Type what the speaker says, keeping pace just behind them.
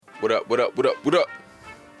What up, what up, what up, what up?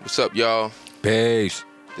 What's up, y'all? Peace.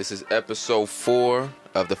 This is episode 4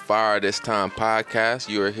 of the Fire This Time podcast.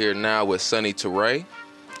 You are here now with Sunny Teray.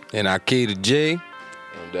 And Ahki G.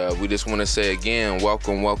 And we just want to say again,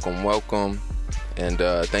 welcome. And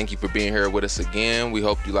thank you for being here with us again. We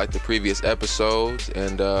hope you liked the previous episodes.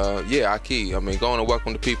 And Ahki, go on and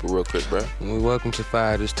welcome the people real quick, bro. We welcome to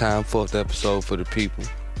Fire This Time, 4th episode for the people.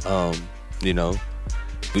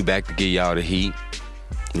 We back to get y'all the heat.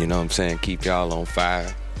 You know what I'm saying? Keep y'all on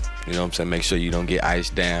fire. You know what I'm saying? Make sure you don't get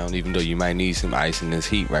iced down, even though you might need some ice in this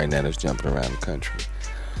heat right now that's jumping around the country.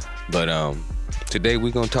 But today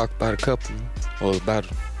we're going to talk about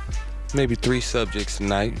maybe 3 subjects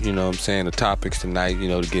tonight, you know what I'm saying, the topics tonight,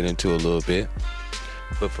 to get into a little bit.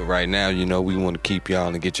 But for right now, we want to keep y'all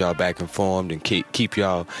and get y'all back informed and keep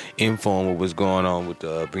y'all informed with what's going on with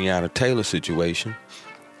the Breonna Taylor situation,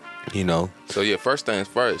 So, first things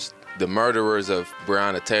first, the murderers of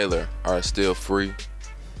Breonna Taylor are still free,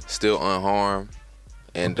 still unharmed,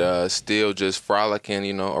 and still just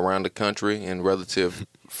frolicking, around the country in relative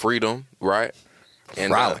freedom, right?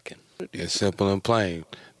 And frolicking. It's simple and plain.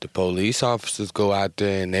 The police officers go out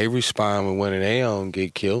there and they respond when one of their own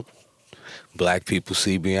get killed. Black people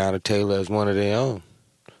see Breonna Taylor as one of their own.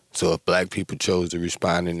 So if black people chose to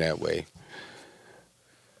respond in that way.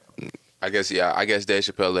 I guess Dave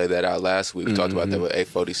Chappelle laid that out last week. We talked about that with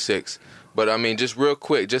 846. But, just real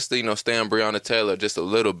quick, just to, stay on Breonna Taylor just a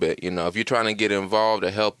little bit. If you're trying to get involved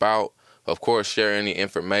to help out, of course, share any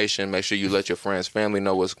information. Make sure you let your friends, family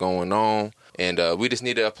know what's going on. And we just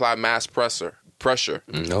need to apply mass pressure.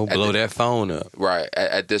 Blow that phone up. Right.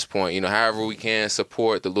 At this point, however we can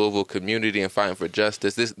support the Louisville community and fighting for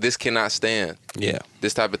justice. This cannot stand. Yeah.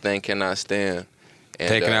 This type of thing cannot stand. And,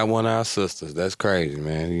 taking out one of our sisters, that's crazy,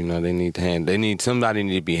 man. Somebody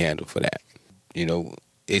need to be handled for that.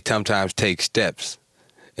 It sometimes takes steps.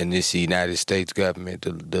 And this United States government,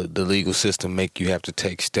 the legal system make you have to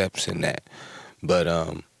take steps in that. But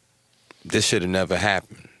this should have never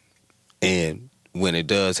happened. And when it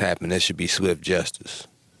does happen, there should be swift justice.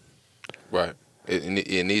 Right.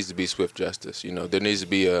 It needs to be swift justice. There needs to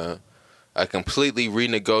be a completely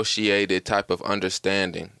renegotiated type of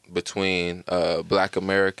understanding between Black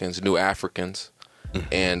Americans, New Africans,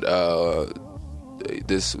 and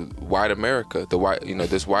this white America,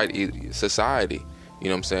 this white society. You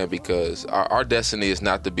know what I'm saying? Because our destiny is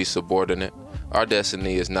not to be subordinate. Our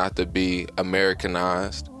destiny is not to be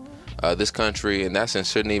Americanized. This country, in that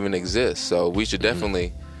sense, shouldn't even exist. So we should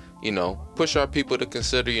definitely, push our people to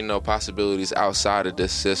consider, possibilities outside of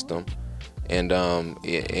this system. And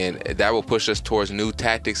that will push us towards new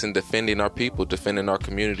tactics in defending our people, defending our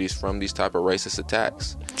communities from these type of racist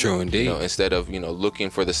attacks. True indeed. Instead of, looking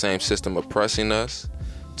for the same system oppressing us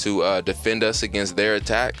to defend us against their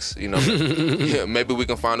attacks, maybe we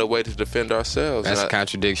can find a way to defend ourselves. That's a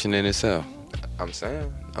contradiction in itself. I'm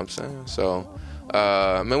saying. So,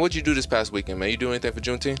 what'd you do this past weekend, man? You do anything for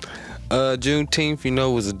Juneteenth?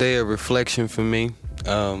 Juneteenth, was a day of reflection for me.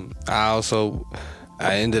 I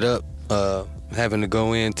ended up having to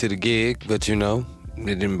go into the gig, but it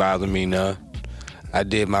didn't bother me none. I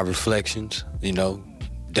did my reflections,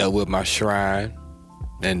 dealt with my shrine,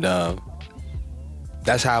 and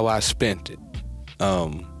that's how I spent it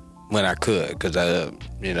when I could, because it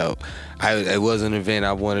was an event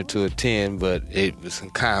I wanted to attend, but it was in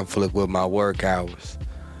conflict with my work hours.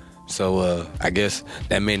 So I guess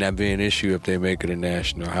that may not be an issue if they make it a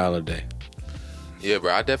national holiday. Yeah,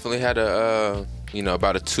 bro. I definitely had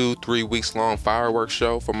about a 2-3 weeks long fireworks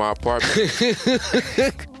show for my apartment.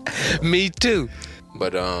 Me too.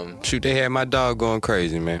 But shoot, they had my dog going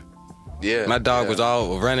crazy, man. Yeah. My dog was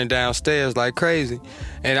all running downstairs like crazy.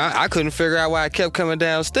 And I couldn't figure out why I kept coming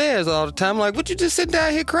downstairs all the time. Like, what you just sitting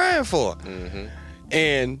down here crying for? Mm-hmm.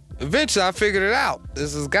 And eventually I figured it out.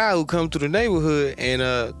 There's this guy who come through the neighborhood and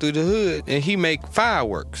through the hood, and he make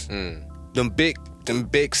fireworks. Them big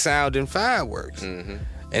sounding fireworks. Mm-hmm.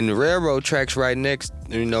 And the railroad tracks right next,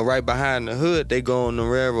 right behind the hood, they go on the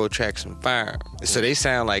railroad tracks and fire. So they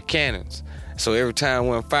sound like cannons. So every time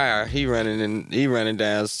one fire, she running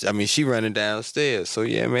downstairs. So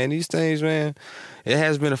yeah, man, these things, man, it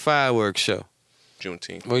has been a fireworks show.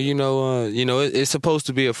 Juneteenth. Well, it's supposed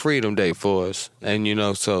to be a freedom day for us, and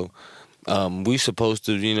so we supposed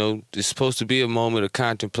to, it's supposed to be a moment of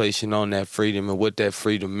contemplation on that freedom and what that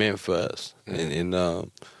freedom meant for us, and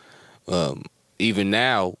even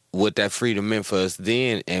now, what that freedom meant for us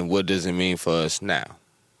then, and what does it mean for us now?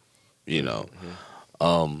 You're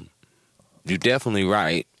definitely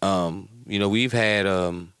right. We've had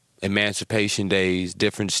emancipation days.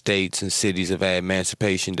 Different states and cities have had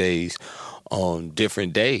emancipation days on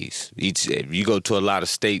different days. You go to a lot of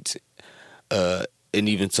states and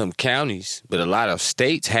even some counties, but a lot of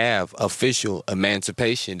states have official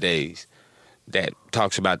emancipation days that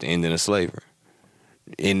talks about the ending of slavery.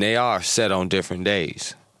 And they are set on different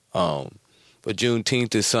days. But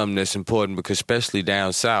Juneteenth is something that's important because especially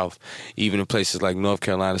down south, even in places like North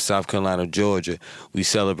Carolina, South Carolina, Georgia, we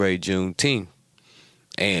celebrate Juneteenth.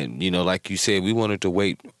 And, like you said, we wanted to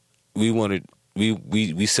wait.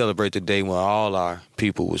 We celebrate the day when all our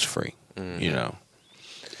people was free,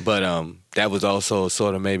 But that was also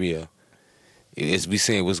sort of maybe as we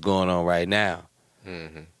seeing what's going on right now,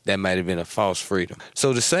 that might have been a false freedom.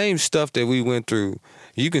 So the same stuff that we went through,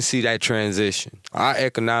 you can see that transition. Our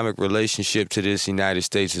economic relationship to this United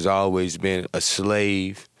States has always been a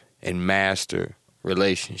slave and master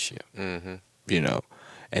relationship,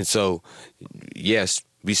 And so, yes,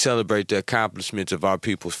 we celebrate the accomplishments of our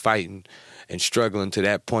people fighting and struggling to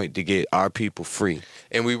that point to get our people free.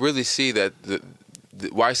 And we really see that the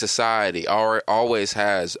white society always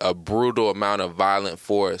has a brutal amount of violent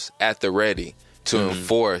force at the ready to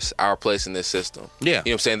enforce our place in this system. Yeah.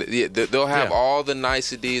 You know what I'm saying? They'll have all the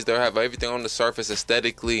niceties. They'll have everything on the surface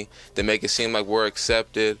aesthetically to make it seem like we're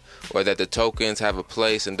accepted or that the tokens have a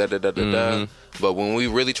place and da-da-da-da-da. But when we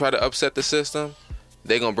really try to upset the system,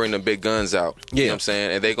 they're going to bring the big guns out. You know what I'm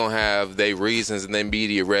saying? And they're going to have their reasons and their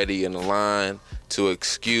media ready in the line to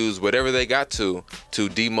excuse whatever they got to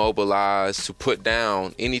demobilize, to put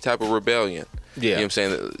down any type of rebellion. Yeah. You know what I'm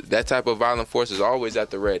saying? That type of violent force is always at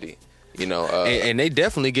the ready. And they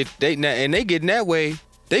definitely get that way.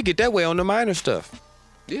 They get that way on the minor stuff.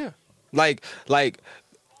 Yeah. Like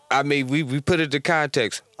I mean, we put it to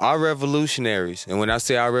context. Our revolutionaries, and when I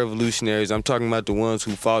say our revolutionaries, I'm talking about the ones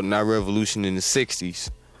who fought in our revolution in the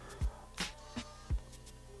 60s.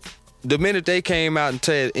 The minute they came out and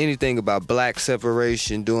said anything about black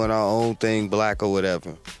separation, doing our own thing, black or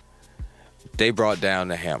whatever, they brought down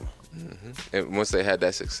the hammer. And once they had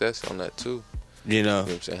that success on that too. You know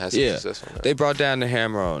what I'm saying? Had some success on that. They brought down the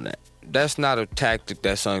hammer on that. That's not a tactic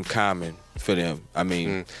that's uncommon for them. I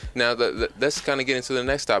mean, now let's kind of get into the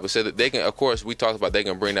next topic. So that they can, of course, we talked about they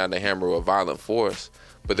can bring down the hammer with violent force,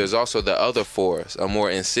 but there's also the other force, a more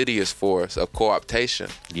insidious force of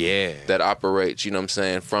co-optation. Yeah, that operates. You know what I'm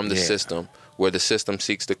saying, from the system, where the system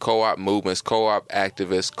seeks to co-opt movements, co-opt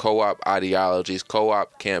activists, co-opt ideologies,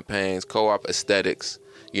 co-opt campaigns, co-opt aesthetics.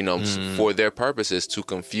 For their purposes to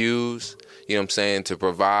confuse. You know what I'm saying, to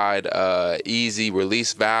provide easy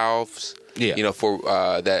release valves. Yeah. For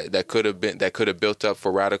that could have built up for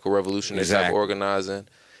radical revolutionary type organizing,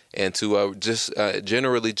 and to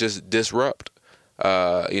generally just disrupt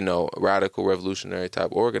radical revolutionary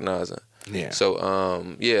type organizing. Yeah. So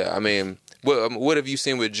I mean, what have you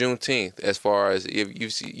seen with Juneteenth as far as have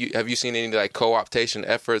you seen any like co-optation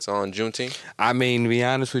efforts on Juneteenth? I mean, to be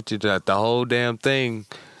honest with you, the whole damn thing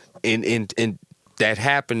in that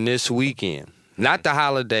happened this weekend. Not the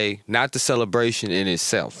holiday, not the celebration in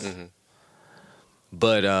itself.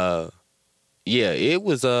 But it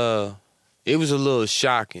was a little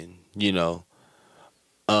shocking,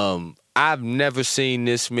 I've never seen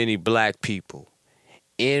this many black people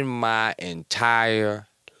in my entire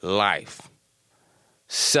life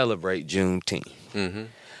celebrate Juneteenth.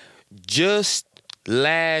 Just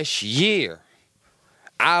last year,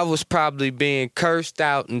 I was probably being cursed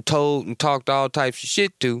out and told and talked all types of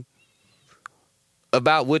shit to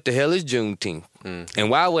about what the hell is Juneteenth. And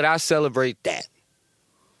why would I celebrate that?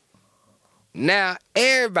 Now,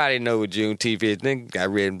 everybody know what Juneteenth is. They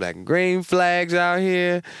got red and black and green flags out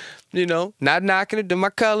here. Not knocking it to my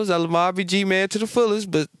colors. I love my RBG man to the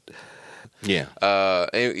fullest, but yeah.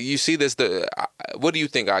 And you see this, what do you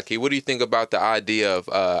think, Ahki? What do you think about the idea of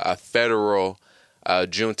a federal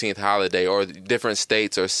Juneteenth holiday, or different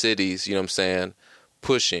states or cities,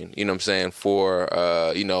 pushing, for,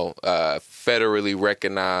 federally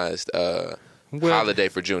recognized holiday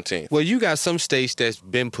for Juneteenth? Well, you got some states that's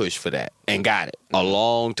been pushed for that and got it a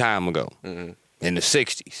long time ago, in the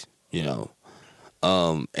 60s, and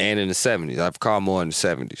in the 70s. I've called more in the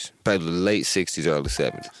 70s, probably the late 60s, early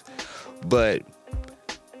 70s. But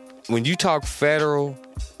when you talk federal,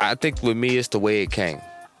 I think with me it's the way it came.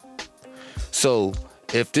 So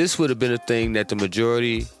if this would have been a thing that the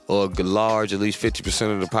majority or large, at least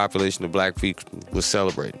 50% of the population of black people was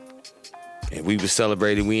celebrating, and we were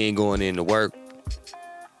celebrating, we ain't going in to work,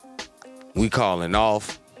 we calling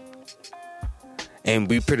off, and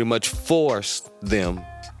we pretty much forced them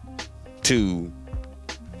to,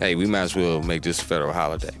 hey, we might as well make this a federal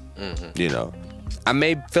holiday, I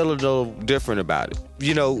may feel a little different about it.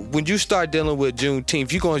 You know, when you start dealing with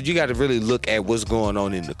Juneteenth, you got to really look at what's going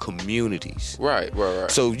on in the communities. Right.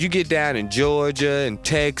 So you get down in Georgia and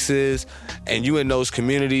Texas, and you in those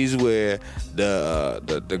communities where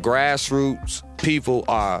the grassroots people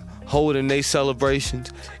are holding their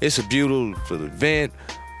celebrations. It's a beautiful event.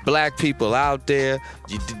 Black people out there.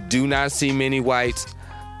 You do not see many whites.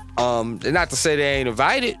 Not to say they ain't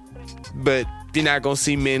invited, but you're not gonna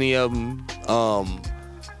see many of them.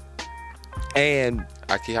 And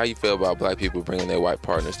Ahki, how you feel about black people bringing their white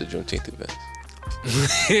partners to Juneteenth events?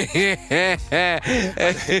 That's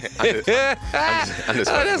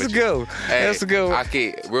a good one. Hey, that's a good one.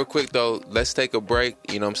 Ahki, real quick though, let's take a break,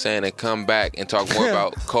 you know what I'm saying, and come back and talk more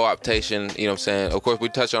about co-optation, you know what I'm saying. Of course, we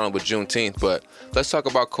touched on it with Juneteenth, but let's talk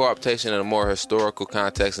about co-optation in a more historical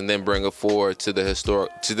context and then bring it forward to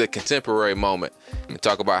the contemporary moment and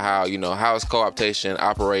talk about how, you know, how is co-optation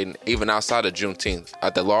operating even outside of Juneteenth,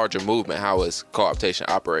 at the larger movement, how is co-optation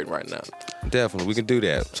operating right now? Definitely, we can do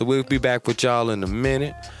that. So we'll be back with y'all in a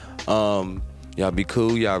minute. Y'all be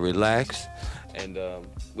cool, y'all relax, and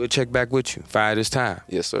we'll check back with you 5 this time.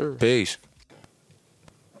 Yes, sir. Peace.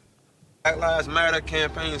 Black Lives Matter,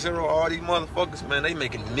 Campaign Zero, all these motherfuckers, man, they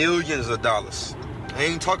making millions of dollars. I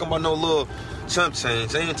ain't talking about no little chump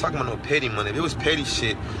change. They ain't talking about no petty money. If it was petty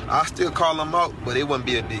shit, I still call them out, but it wouldn't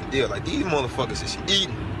be a big deal. Like, these motherfuckers is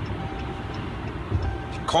eating.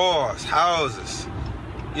 Cars, houses.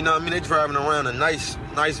 You know what I mean? They driving around in nice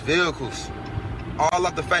vehicles. All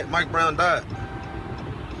off the fact Mike Brown died.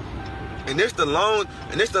 And it's the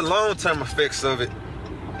long-term effects of it.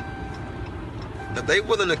 If they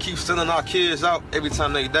willing to keep sending our kids out every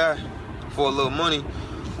time they die for a little money,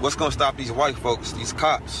 what's gonna stop these white folks, these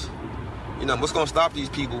cops? You know, what's gonna stop these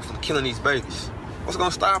people from killing these babies? What's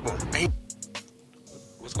gonna stop them?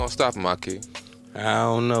 What's gonna stop them, Ahki? I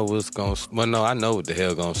don't know what's gonna. Well, no, I know what the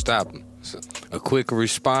hell gonna stop them. A quick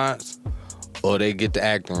response, or they get to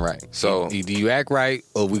acting right. So either you act right,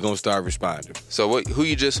 or we gonna start responding. So who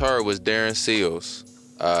you just heard was Darren Seals.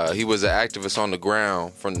 He was an activist on the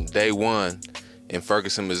ground from day one in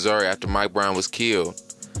Ferguson, Missouri, after Mike Brown was killed.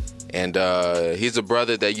 And he's a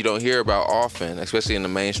brother that you don't hear about often, especially in the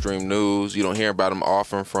mainstream news. You don't hear about him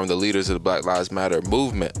often from the leaders of the Black Lives Matter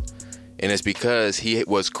movement. And it's because he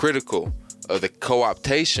was critical of the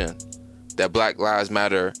co-optation that Black Lives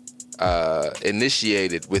Matter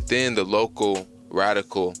initiated within the local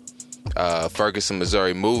radical Ferguson,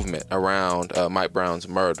 Missouri movement around Mike Brown's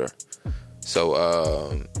murder. So,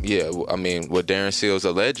 I mean, what Darren Seals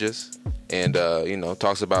alleges and,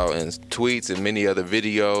 talks about in tweets and many other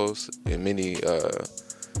videos and many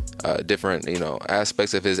different,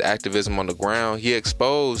 aspects of his activism on the ground, he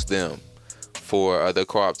exposed them for the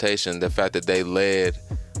co-optation, the fact that they led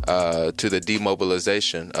to the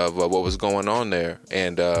demobilization of what was going on there.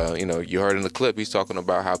 And, you heard in the clip, he's talking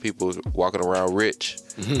about how people walking around rich,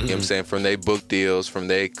 you know what I'm saying, from their book deals, from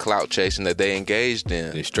their clout chasing that they engaged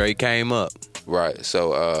in. They straight came up. Right.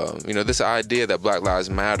 So, this idea that Black Lives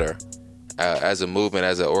Matter as a movement,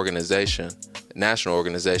 as an organization, national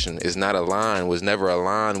organization, was never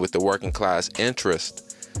aligned with the working class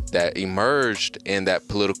interest that emerged in that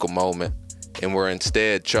political moment and were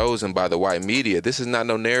instead chosen by the white media. This is not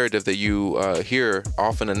no narrative that you hear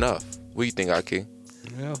often enough. What do you think, Ahki?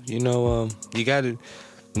 Well,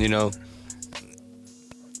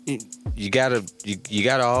 you gotta, you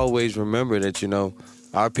gotta always remember that,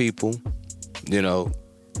 our people,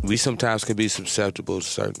 we sometimes can be susceptible to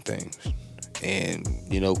certain things. And,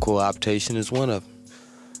 co-optation is one of them.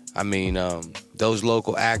 I mean, those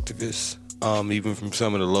local activists, even from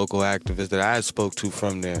some of the local activists that I spoke to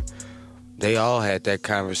from there, they all had that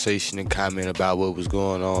conversation and comment about what was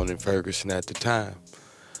going on in Ferguson at the time.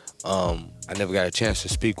 I never got a chance to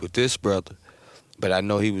speak with this brother, but I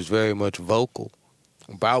know he was very much vocal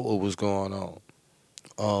about what was going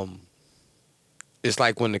on. It's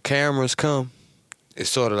like when the cameras come, it's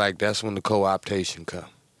sort of like that's when the co-optation come.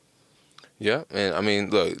 Yeah, and I mean,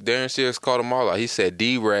 look, Darren Sears called them all out. He said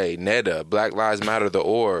D-Ray, NEDA, Black Lives Matter, the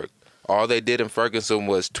org. All they did in Ferguson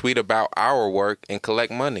was tweet about our work and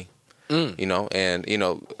collect money. Those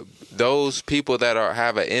people that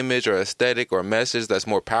have an image or aesthetic or message that's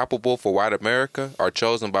more palpable for white America are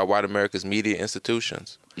chosen by white America's media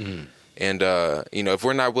institutions. And, if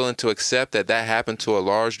we're not willing to accept that happened to a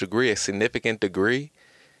large degree, a significant degree,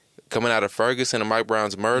 coming out of Ferguson and Mike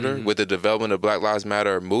Brown's murder with the development of Black Lives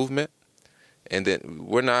Matter movement, and then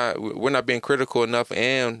we're not being critical enough,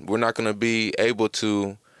 and we're not going to be able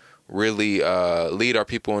to really lead our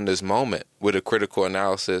people in this moment with a critical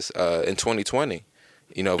analysis in 2020.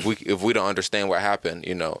 If we don't understand what happened,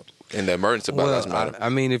 in the emergence of Black Lives Matter. I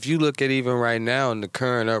mean, if you look at even right now in the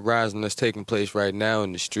current uprising that's taking place right now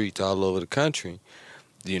in the streets all over the country,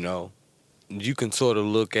 you know, you can sort of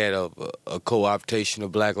look at a co-optation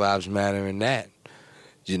of Black Lives Matter in that,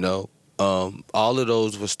 you know. All of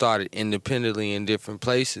those were started independently in different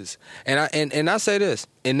places. And I say this,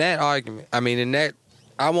 in that argument, I mean, in that,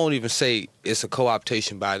 I won't even say it's a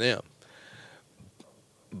co-optation by them.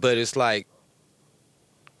 But it's like,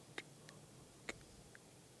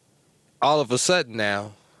 all of a sudden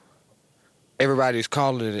now, everybody's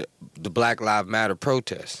calling it the Black Lives Matter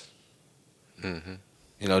protests. Mm-hmm.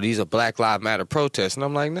 You know, these are Black Lives Matter protests. And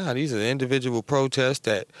I'm like, nah, these are individual protests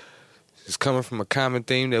that is coming from a common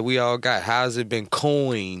theme that we all got. How has it been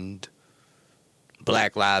coined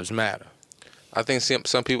Black Lives Matter? I think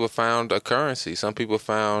some people found a currency. Some people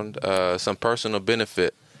found some personal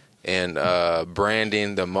benefit in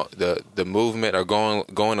branding the movement, or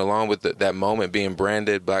going along with that moment, being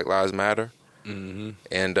branded Black Lives Matter. Mm-hmm.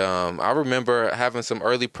 And I remember having some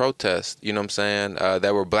early protests, you know what I'm saying,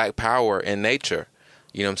 that were Black Power in nature,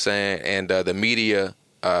 you know what I'm saying, and the media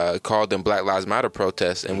called them Black Lives Matter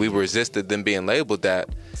protests, and we resisted them being labeled that.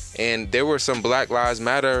 And there were some Black Lives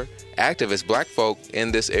Matter activists, Black folk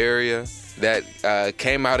in this area that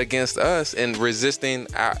came out against us and resisting,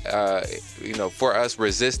 for us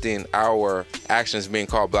resisting our actions being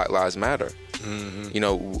called Black Lives Matter. Mm-hmm. You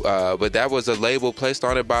know, but that was a label placed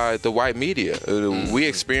on it by the white media. Mm-hmm. We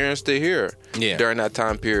experienced it here during that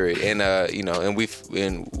time period, and and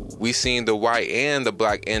we seen the white and the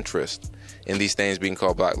Black interest in these things being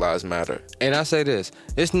called Black Lives Matter. And I say this,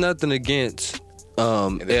 it's nothing against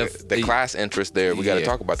the class interest there. We got to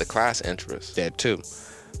talk about the class interest. That too.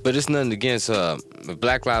 But it's nothing against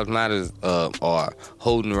Black Lives Matter are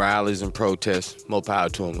holding rallies and protests. More power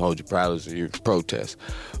to them. Hold your rallies and your protests.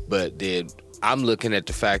 But then I'm looking at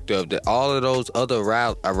the fact of that all of those other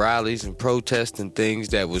rallies and protests and things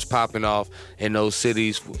that was popping off in those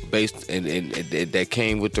cities based and that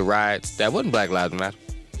came with the riots, that wasn't Black Lives Matter.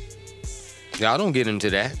 Y'all don't get into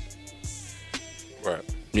that. Right.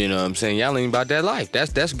 You know what I'm saying? Y'all ain't about that life.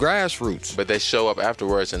 That's grassroots. But they show up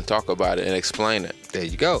afterwards and talk about it and explain it. There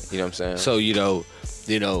you go. You know what I'm saying? So,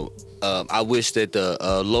 I wish that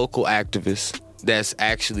the local activists that's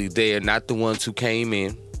actually there, not the ones who came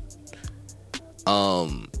in,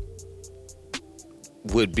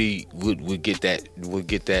 would get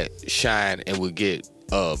that shine and would get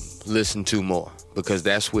listened to more, because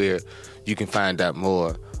that's where you can find out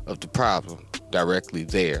more of the problem directly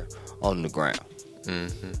there on the ground.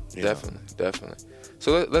 Mm-hmm. Definitely.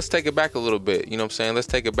 So let's take it back a little bit. You know what I'm saying? Let's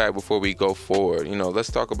take it back before we go forward. You know,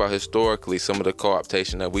 let's talk about historically some of the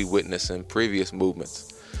co-optation that we witnessed in previous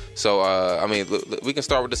movements. So, we can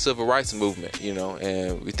start with the Civil Rights Movement, you know,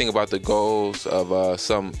 and we think about the goals of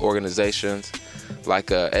some organizations like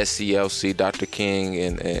SCLC, Dr. King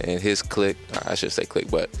and his clique. I should say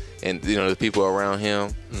clique, but, and, you know, the people around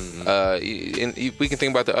him. Mm-hmm. And we can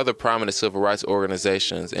think about the other prominent civil rights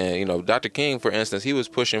organizations. And, you know, Dr. King, for instance, he was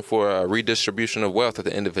pushing for a redistribution of wealth at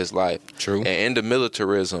the end of his life. True. And end of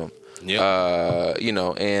militarism. Yep.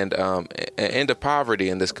 And into poverty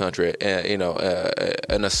in this country,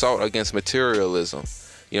 an assault against materialism.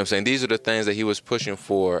 You know what I'm saying? These are the things that he was pushing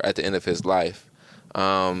for at the end of his life.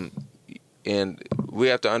 And we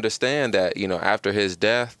have to understand that, you know, after his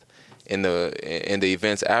death, in the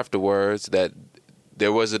events afterwards, that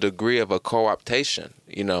there was a degree of a co-optation,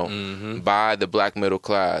 you know, mm-hmm. by the Black middle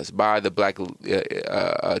class, by the Black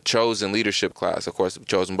chosen leadership class, of course,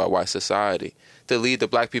 chosen by white society, to lead the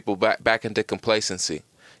Black people back into complacency. You know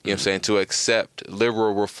what I'm saying? To accept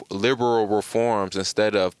liberal reforms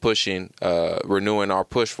instead of renewing our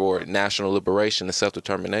push for national liberation and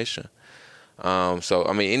self-determination.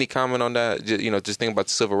 Any comment on that? Just think about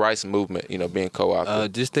the Civil Rights Movement, you know, being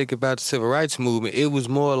co-opted. Just think about the Civil Rights Movement. It was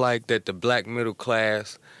more like that the Black middle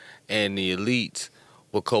class and the elites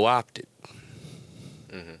were co-opted.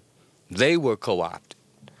 Mm-hmm. They were co-opted.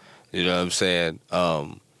 You know what I'm saying?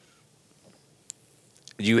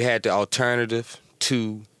 You had the alternative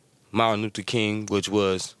to Martin Luther King, which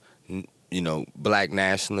was, you know, Black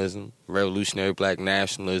nationalism, revolutionary Black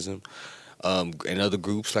nationalism, and other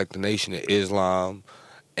groups like the Nation of Islam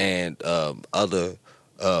and other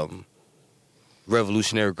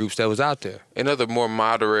revolutionary groups that was out there. And other more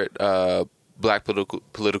moderate Black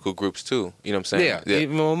political groups too. You know what I'm saying? Yeah,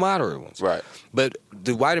 even more moderate ones. Right. But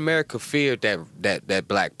the white America feared that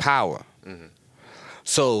Black power. Mm-hmm.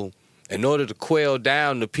 So in order to quell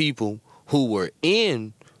down the people who were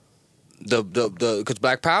in because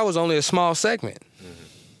Black power was only a small segment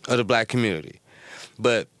mm-hmm. of the Black community.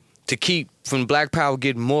 But to keep from Black power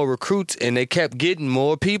getting more recruits, and they kept getting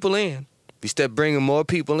more people in, We start bringing more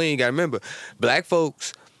people in. You got to remember, black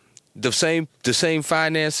folks, the same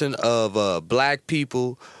financing of black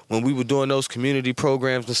people when we were doing those community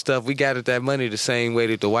programs and stuff. We got that money the same way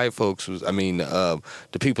that the white folks was. I mean, the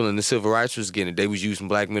people in the civil rights was getting it. They was using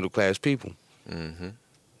black middle class people. Mm-hmm.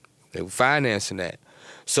 They were financing that.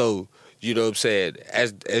 So you know what I'm saying.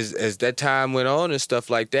 As that time went on and stuff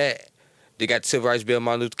like that, they got the civil rights bill,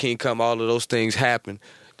 Martin Luther King come, all of those things happen.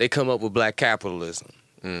 They come up with black capitalism.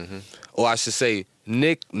 Mm-hmm. Or I should say,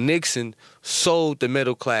 Nixon sold the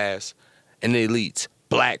middle class and the elites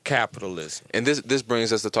black capitalism. And this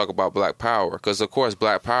brings us to talk about black power, because of course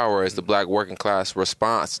black power is the black working class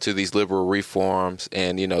response to these liberal reforms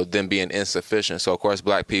and, you know, them being insufficient. So of course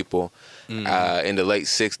black people in the late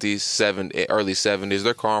 60s, early 70s,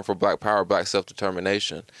 they're calling for black power, black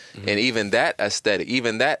self-determination. Mm-hmm. And even that aesthetic,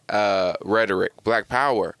 even that rhetoric, black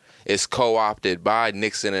power, is co-opted by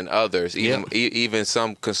Nixon and others, even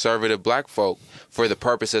some conservative black folk, for the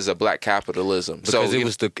purposes of black capitalism. Because so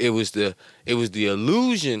it was the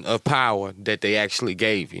illusion of power that they actually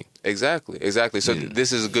gave you. Exactly. So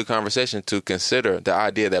this is a good conversation to consider, the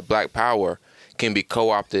idea that black power can be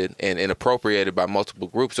co-opted and appropriated by multiple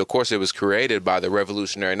groups. Of course, it was created by the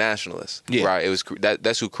revolutionary nationalists, right? It was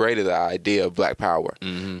that's who created the idea of black power.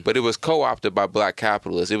 Mm-hmm. But it was co-opted by black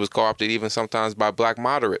capitalists. It was co-opted even sometimes by black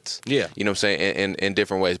moderates. Yeah, you know what I'm saying, in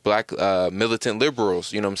different ways. Black militant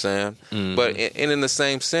liberals, you know what I'm saying. Mm-hmm. But in the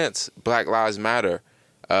same sense, Black Lives Matter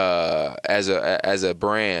as a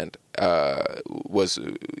brand was,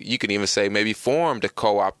 you can even say, maybe formed a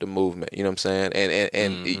co-opted movement, you know what I'm saying?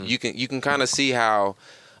 And you can kind of see how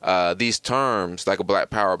these terms like a black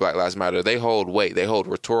power, Black Lives Matter, they hold weight. They hold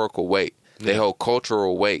rhetorical weight. They hold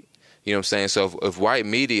cultural weight. You know what I'm saying? So if white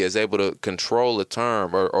media is able to control a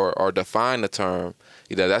term or define a term,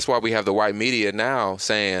 you know, that's why we have the white media now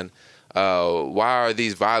saying, why are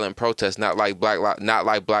these violent protests not like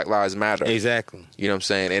Black Lives Matter? Exactly. You know what I'm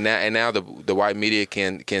saying? And now the white media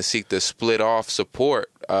can seek to split off support.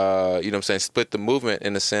 You know what I'm saying? Split the movement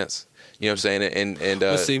in a sense. You know what I'm saying? And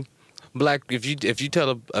let's see, black. If you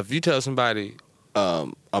tell somebody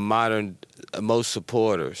most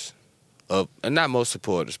supporters of, and not most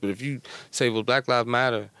supporters, but if you say, well, Black Lives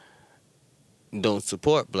Matter don't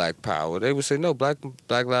support Black Power, they would say, no, Black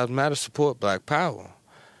Lives Matter support Black Power.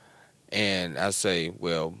 And I say,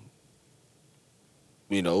 well,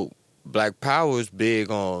 you know, Black Power is big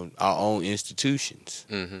on our own institutions,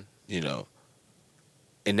 you know,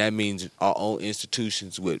 and that means our own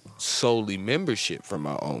institutions with solely membership from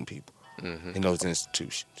our own people in those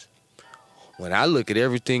institutions. When I look at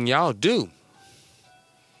everything y'all do,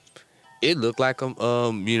 it looked like a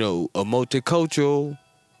multicultural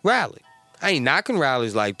rally. I ain't knocking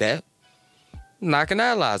rallies like that. I'm knocking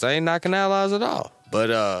allies. I ain't knocking allies at all.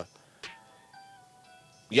 But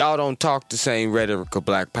y'all don't talk the same rhetoric of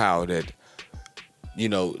Black Power that, you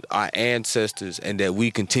know, our ancestors and that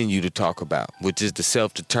we continue to talk about, which is the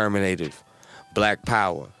self-determinative Black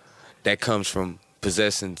Power that comes from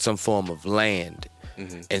possessing some form of land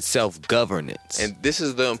and self-governance. And this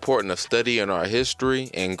is the importance of studying our history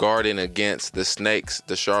and guarding against the snakes,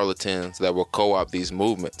 the charlatans that will co-opt these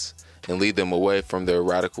movements and lead them away from their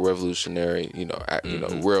radical revolutionary,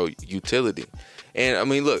 real utility. And I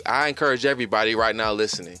mean, look, I encourage everybody right now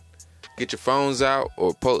listening, get your phones out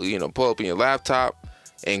or pull up in your laptop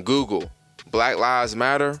and Google Black Lives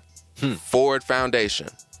Matter Ford Foundation.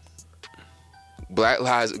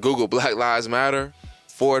 Google Black Lives Matter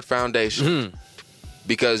Ford Foundation.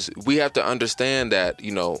 Because we have to understand that,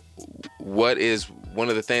 you know, what is one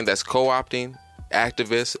of the things that's co-opting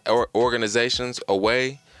activists or organizations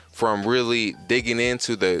away from really digging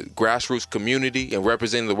into the grassroots community and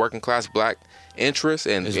representing the working class black interests.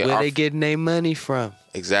 And it's where they getting their money from.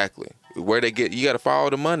 Exactly. Where they get, you got to follow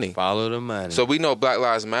the money. Follow the money. So we know Black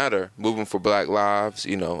Lives Matter, moving for Black lives,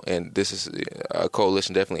 you know, and this is a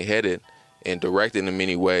coalition definitely headed and directed in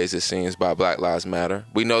many ways, it seems, by Black Lives Matter.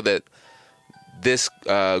 We know that this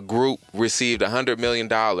group received $100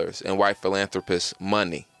 million in white philanthropists'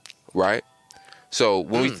 money, right? So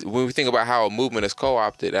when we think about how a movement is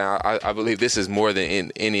co-opted, and I believe this is more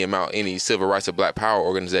than any amount any civil rights or Black Power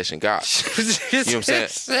organization got. You know what I'm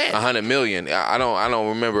saying? $100 million. I don't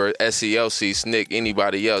remember SCLC, SNCC,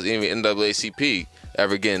 anybody else, even NAACP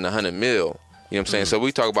ever getting $100 million. You know what I'm saying? So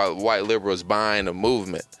we talk about white liberals buying a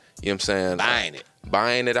movement. You know what I'm saying?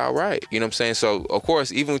 Buying it outright. You know what I'm saying? So of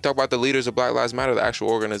course, even we talk about the leaders of Black Lives Matter, the actual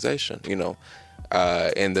organization, you know.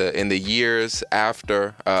 In the years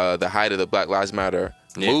after the height of the Black Lives Matter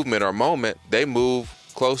movement or moment, they move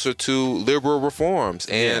closer to liberal reforms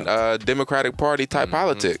and Democratic Party type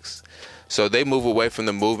politics. So they move away from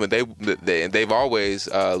the movement. They've always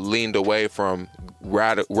leaned away from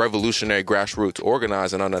revolutionary grassroots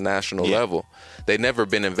organizing on a national level. They've never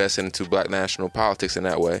been invested into black national politics in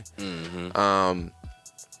that way. Mm-hmm.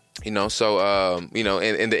 You know, so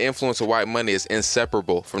and the influence of white money is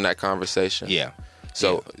inseparable from that conversation. Yeah.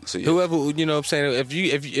 So whoever, you know what I'm saying,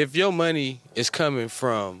 if your money is coming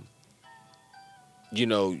from, you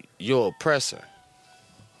know, your oppressor,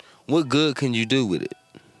 what good can you do with it?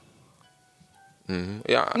 Mm-hmm.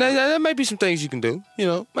 Yeah. Now, there may be some things you can do. You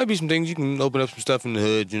know, maybe some things you can open up some stuff in the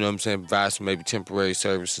hood. You know what I'm saying? Provide some maybe temporary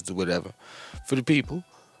services or whatever for the people.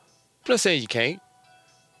 I'm not saying you can't,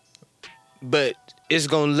 but it's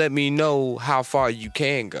gonna let me know how far you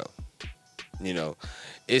can go. You know,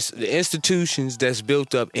 it's the institutions that's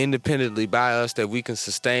built up independently by us that we can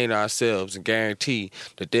sustain ourselves and guarantee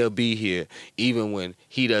that they'll be here even when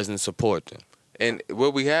he doesn't support them. And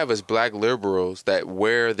what we have is black liberals that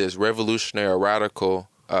wear this revolutionary radical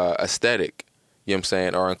aesthetic, you know what I'm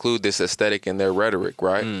saying, or include this aesthetic in their rhetoric,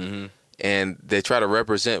 right? Mm-hmm. And they try to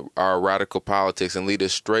represent our radical politics and lead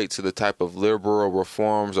us straight to the type of liberal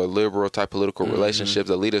reforms or liberal type political relationships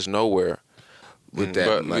that lead us nowhere. With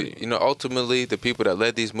that money. You know, ultimately, the people that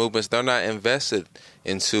led these movements, they're not invested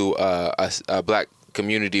into a black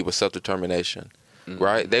community with self-determination.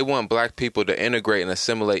 Right? They want black people to integrate and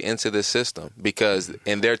assimilate into this system because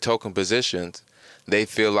in their token positions, they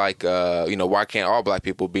feel like, why can't all black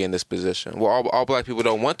people be in this position? Well, all black people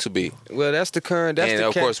don't want to be. Well, that's the current.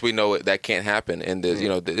 Of course, we know that can't happen. And you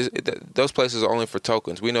know, those places are only for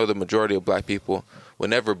tokens. We know the majority of black people will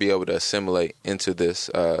never be able to assimilate into this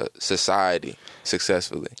society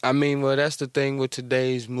successfully. I mean, well, that's the thing with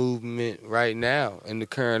today's movement right now and the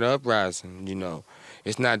current uprising. You know,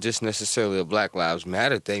 it's not just necessarily a Black Lives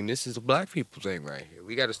Matter thing. This is a black people thing right here.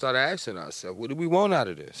 We got to start asking ourselves, what do we want out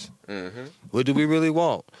of this? Mm-hmm. What do we really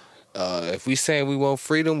want? If we saying we want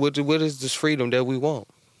freedom, what is this freedom that we want?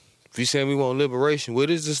 If we saying we want liberation, what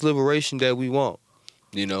is this liberation that we want?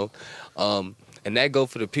 You know? And that go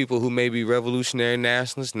for the people who may be revolutionary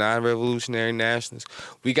nationalists, non-revolutionary nationalists.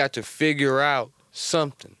 We got to figure out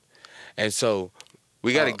something. And so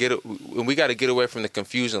we got to get away from the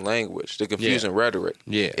confusing language, the confusing rhetoric.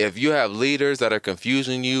 Yeah. If you have leaders that are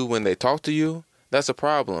confusing you when they talk to you, that's a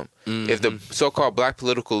problem. Mm-hmm. If the so-called black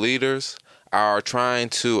political leaders are trying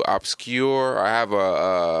to obscure or have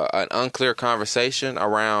an unclear conversation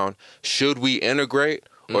around should we integrate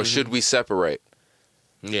or should we separate?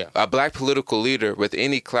 Yeah. A black political leader with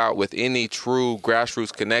any clout, with any true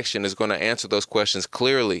grassroots connection is going to answer those questions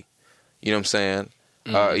clearly. You know what I'm saying?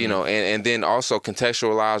 You know, and then also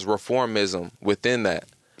contextualize reformism within that.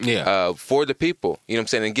 Yeah. For the people, you know what I'm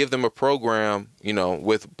saying? And give them a program, you know,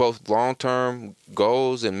 with both long-term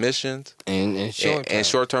goals and missions and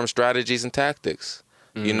short-term strategies and tactics,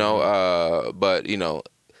 you know, but, you know,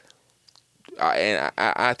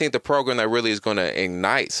 I think the program that really is going to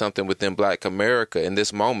ignite something within Black America in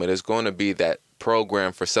this moment is going to be that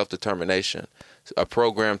program for self-determination, a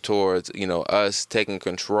program towards, you know, us taking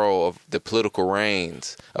control of the political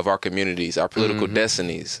reins of our communities, our political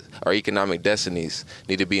destinies, our economic destinies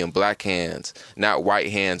need to be in black hands, not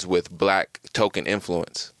white hands with black token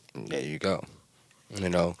influence. There you go. You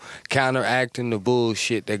know, counteracting the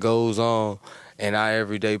bullshit that goes on in our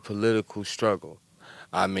everyday political struggle.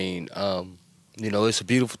 I mean, you know, it's a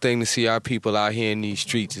beautiful thing to see our people out here in these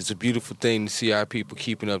streets. It's a beautiful thing to see our people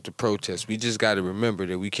keeping up the protests. We just got to remember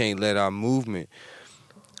that we can't let our movement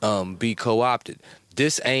be co-opted.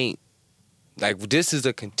 This is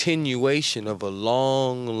a continuation of a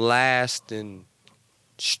long-lasting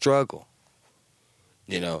struggle.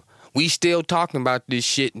 You know, we still talking about this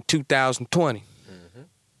shit in 2020.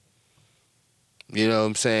 You know what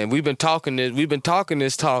I'm saying? We've been talking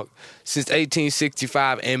this talk since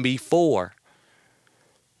 1865 and before.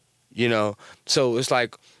 You know, so it's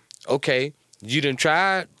like, okay, you done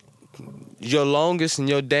tried your longest and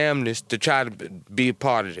your damnedest to try to be a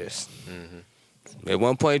part of this. At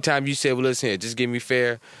one point in time, you said, well, listen here, just give me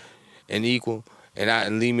fair and equal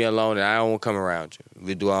and leave me alone and I don't want to come around you.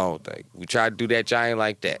 We do our own thing. We tried to do that, y'all ain't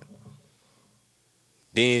like that.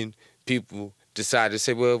 Then people decided to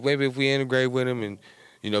say, well, maybe if we integrate with them and,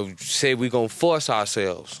 you know, say we're going to force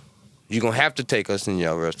ourselves, you're going to have to take us in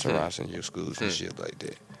your restaurants and your schools and shit like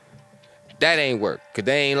that. That ain't work, because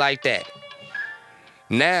they ain't like that.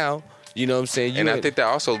 Now, you know what I'm saying? And I think that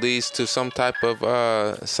also leads to some type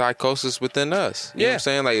of psychosis within us. You know what I'm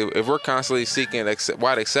saying? Like, if we're constantly seeking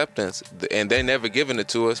white acceptance and they never giving it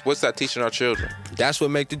to us, what's that teaching our children? That's what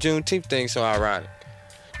make the Juneteenth thing so ironic.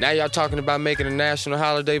 Now y'all talking about making a national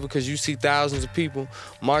holiday because you see thousands of people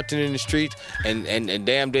marching in the streets and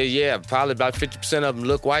damn near, probably about 50% of them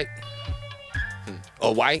look white.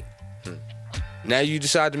 or white. Now you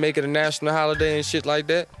decide to make it a national holiday and shit like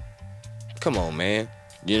that? Come on, man.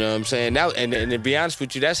 You know what I'm saying? Now, and to be honest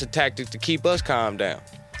with you, that's a tactic to keep us calm down.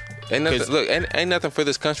 Ain't nothing for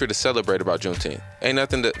this country to celebrate about Juneteenth. Ain't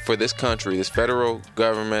nothing for this country, this federal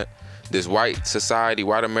government, this white society,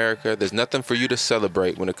 white America. There's nothing for you to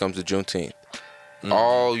celebrate when it comes to Juneteenth.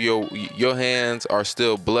 All your hands are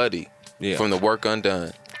still bloody from the work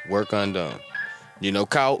undone. Work undone. You know,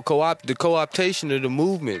 the co-optation of the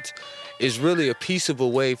movements is really a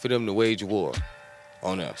peaceable way for them to wage war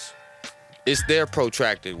on us. It's their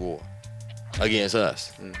protracted war against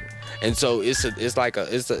us. And so it looks like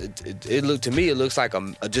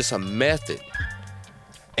just a method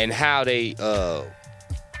and how they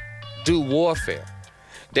do warfare.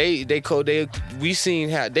 We seen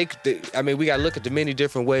how we gotta look at the many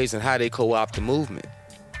different ways and how they co-opt the movement,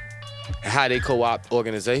 and how they co-opt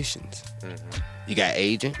organizations. You got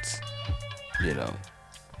agents, you know,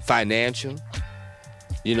 financial,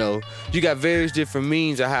 you know, you got various different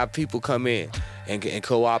means of how people come in and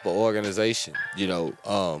co-opt an organization. You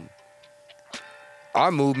know,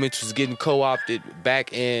 our movement was getting co-opted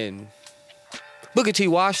back in. Booker T.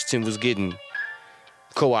 Washington was getting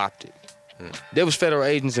co-opted. There was federal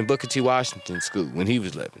agents in Booker T. Washington's school when he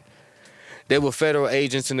was living. There were federal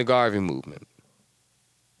agents in the Garvey movement.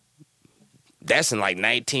 That's in like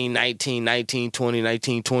 1919, 1920,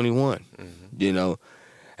 1921, you know.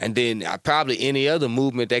 And then probably any other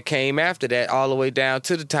movement that came after that, all the way down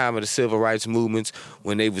to the time of the civil rights movements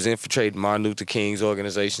when they was infiltrating Martin Luther King's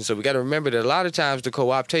organization. So we got to remember that a lot of times the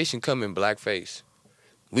co-optation come in blackface.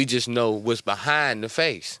 We just know what's behind the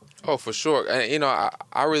face. Oh, for sure. And, you know,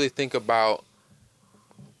 I really think about,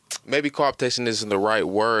 maybe co-optation isn't the right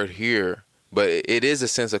word here, but it is a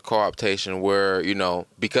sense of co-optation where, you know,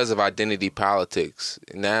 because of identity politics,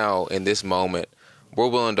 now in this moment, we're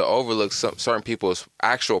willing to overlook certain people's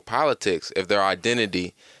actual politics if their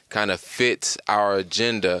identity kind of fits our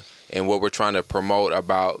agenda and what we're trying to promote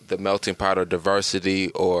about the melting pot of diversity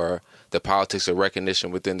or the politics of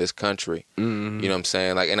recognition within this country. You know what I'm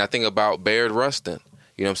saying? Like, and I think about Bayard Rustin.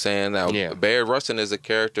 You know what I'm saying? Now, Bayard Rustin is a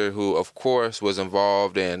character who, of course, was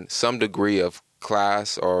involved in some degree of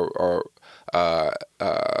class or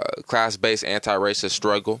class-based anti-racist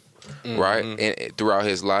struggle, right, and throughout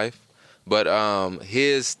his life. But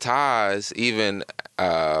his ties, even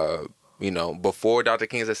you know, before Dr.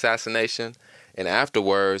 King's assassination and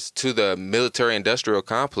afterwards, to the military-industrial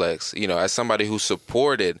complex, you know, as somebody who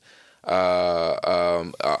supported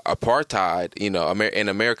apartheid, you know, in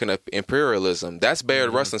American imperialism, that's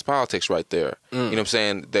Bayard Rustin's politics right there. You know what I'm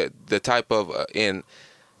saying? The type of and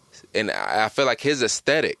I feel like his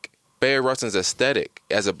aesthetic, Bayard Rustin's aesthetic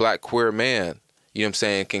as a black queer man, you know what I'm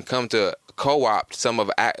saying, can come to co-opt some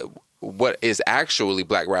of what is actually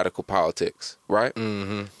black radical politics, right?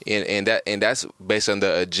 And that's based on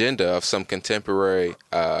the agenda of some contemporary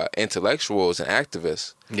intellectuals and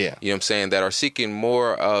activists. You know what I'm saying, that are seeking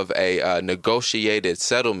more of a negotiated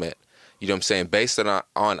settlement. You know what I'm saying, based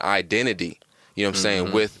on identity. You know what I'm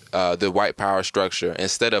saying, with the white power structure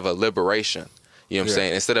instead of a liberation. You know what I'm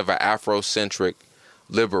saying, instead of an Afrocentric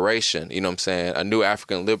liberation. You know what I'm saying, a new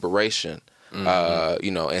African liberation.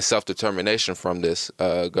 You know, and self-determination from this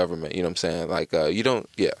government. You know what I'm saying? Like, you don't,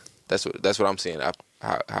 that's what I'm seeing,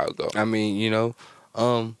 how it goes. I mean, you know,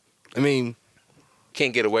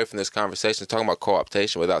 can't get away from this conversation talking about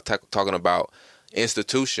co-optation without talking about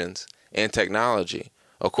institutions and technology.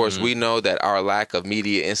 Of course, we know that our lack of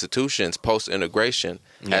media institutions post-integration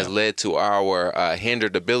has led to our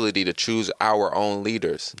hindered ability to choose our own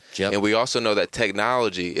leaders. And we also know that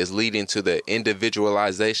technology is leading to the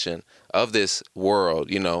individualization of this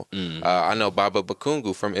world. You know, I know Baba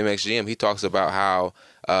Bakungu from MXGM, he talks about how,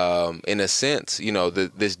 in a sense, you know,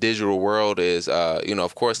 this digital world is, you know,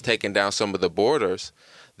 of course, taking down some of the borders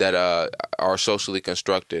that are socially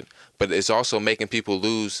constructed, but it's also making people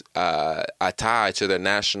lose a tie to their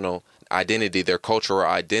national identity, their cultural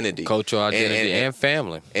identity. And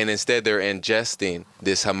family. And instead they're ingesting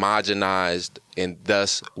this homogenized and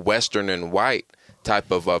thus Western and white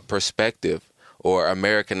type of perspective or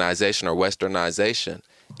Americanization or Westernization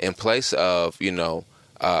in place of, you know,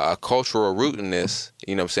 a cultural rootedness,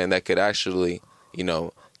 you know what I'm saying, that could actually, you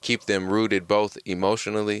know, keep them rooted both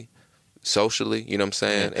emotionally, socially, you know what I'm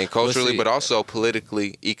saying, and culturally, but also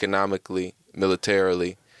politically, economically,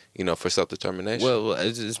 militarily, you know, for self-determination. Well,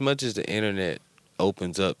 as much as the internet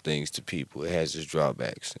opens up things to people, it has its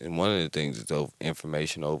drawbacks. And one of the things is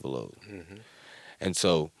information overload. And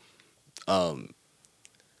so,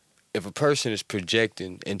 if a person is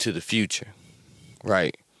projecting into the future,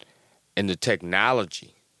 right, and the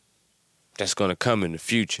technology that's going to come in the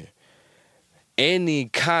future, any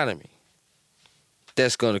economy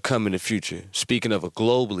that's going to come in the future, speaking of a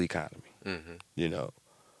global economy, you know,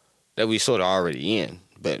 that we sort of already in,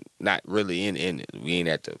 but not really in it. We ain't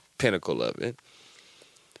at the pinnacle of it.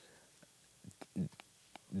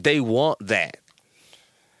 They want that.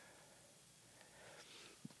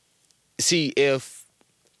 See, if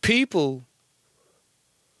people,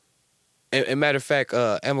 and matter of fact,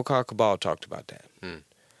 Amilcar Cabral talked about that.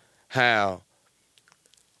 How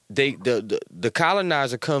the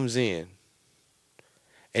colonizer comes in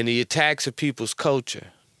and he attacks a people's culture.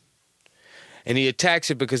 And he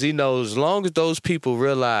attacks it because he knows as long as those people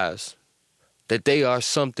realize that they are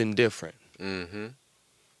something different and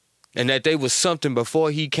that they was something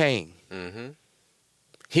before he came,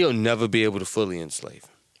 he'll never be able to fully enslave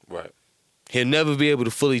them. Right. He'll never be able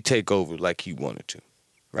to fully take over like he wanted to,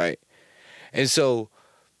 right? And so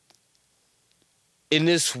in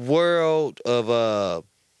this world of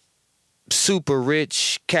super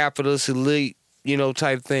rich, capitalist elite, you know,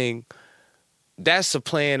 type thing, that's a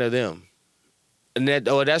plan of them. And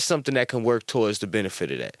that's something that can work towards the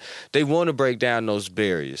benefit of that. They want to break down those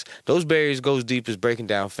barriers. Those barriers go as deep as breaking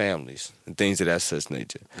down families and things of that such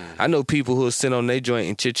nature. I know people who will sit on their joint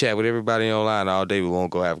and chit-chat with everybody online all day but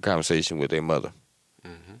won't go have a conversation with their mother.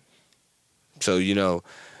 So, you know,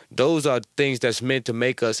 those are things that's meant to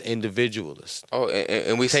make us individualists. Oh,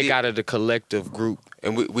 and we take see, out of the collective group.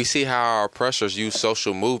 And we see how our oppressors use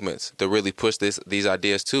social movements to really push these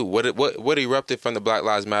ideas too. What erupted from the Black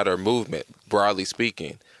Lives Matter movement, broadly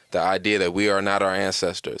speaking, the idea that we are not our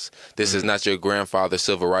ancestors. This is not your grandfather's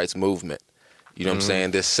civil rights movement. You know what I'm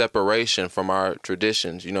saying? This separation from our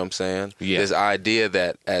traditions, you know what I'm saying? Yeah. This idea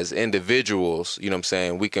that as individuals, you know what I'm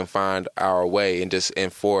saying, we can find our way and just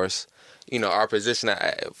enforce, you know, our position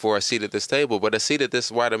for a seat at this table. But a seat at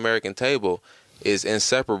this white American table is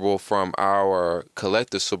inseparable from our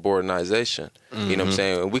collective subordination. You know what I'm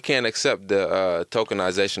saying? We can't accept the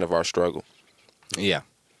tokenization of our struggle. Yeah.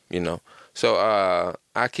 You know? So,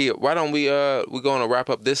 Ahki, why don't we're going to wrap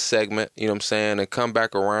up this segment, you know what I'm saying, and come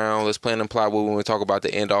back around. Let's plan and plot when we talk about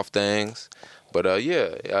the end off things. But,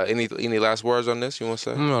 any last words on this you want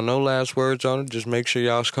to say? No last words on it. Just make sure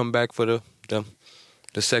y'all come back for the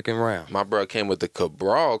second round. My bro came with the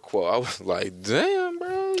Cabral quote. I was like, damn,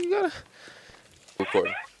 bro, you got to...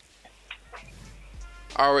 Recording.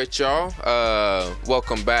 All right, y'all.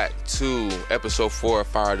 Welcome back to episode 4 of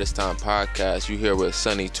Fire This Time podcast. You here with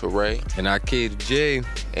Sunny Toure and Ahki J,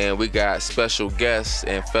 and we got special guest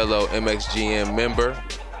and fellow MXGM member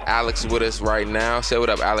Alex with us right now. Say what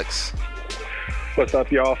up, Alex. What's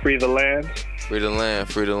up, y'all? Free the land. Free the land,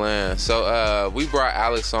 free the land. So we brought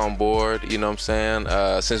Alex on board. You know what I'm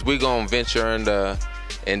saying? Since we gonna venture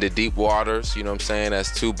into deep waters. You know what I'm saying?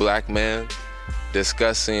 As two black men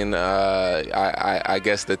discussing, I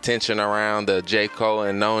guess, the tension around the J. Cole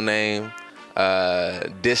and Noname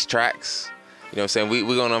diss tracks. You know what I'm saying?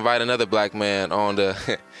 We're going to invite another black man on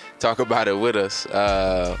to talk about it with us.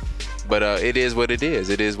 But it is what it is.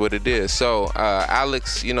 It is what it is. So,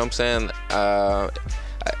 Alex, you know what I'm saying?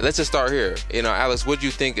 Let's just start here. You know, Alex, what did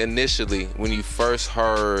you think initially when you first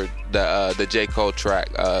heard the J. Cole track,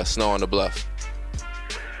 Snow on the Bluff?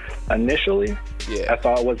 Initially, I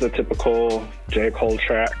thought it was a typical J. Cole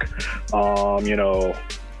track. You know,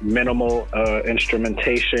 minimal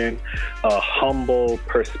instrumentation, a humble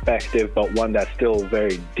perspective, but one that's still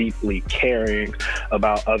very deeply caring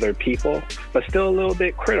about other people, but still a little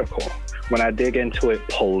bit critical. When I dig into it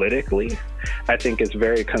politically, I think it's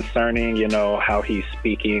very concerning, you know, how he's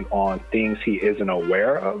speaking on things he isn't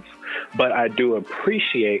aware of. But I do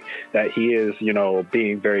appreciate that he is, you know,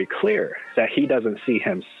 being very clear that he doesn't see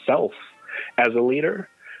himself as a leader,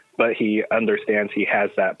 but he understands he has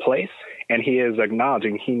that place, and he is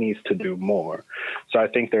acknowledging he needs to do more. So I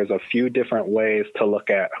think there's a few different ways to look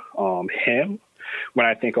at him when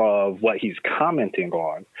I think of what he's commenting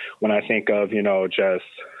on, when I think of, you know, just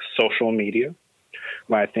social media,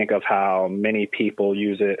 when I think of how many people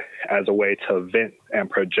use it as a way to vent and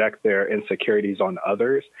project their insecurities on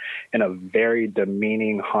others in a very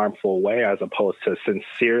demeaning, harmful way, as opposed to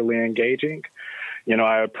sincerely engaging. You know,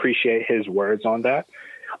 I appreciate his words on that.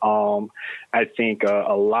 I think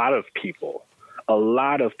a lot of people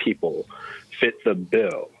fit the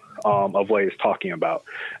bill of what he's talking about.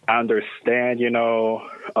 I understand, you know,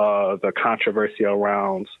 the controversy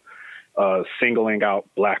around singling out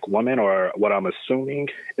black women, or what I'm assuming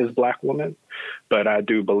is black women, but I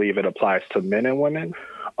do believe it applies to men and women.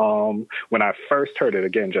 When I first heard it,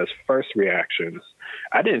 again, just first reactions,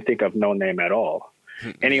 I didn't think of Noname at all.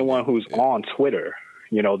 Anyone who's on Twitter,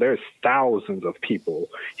 There's thousands of people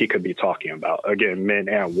he could be talking about. Again, men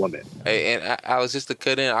and women. Hey, and I was just to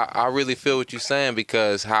cut in. I really feel what you're saying,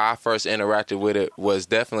 because how I first interacted with it was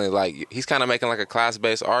definitely like he's kind of making like a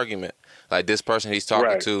class-based argument. Like this person he's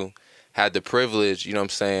talking to had the privilege, you know what I'm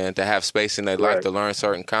saying, to have space in their life to learn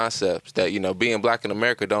certain concepts that, being black in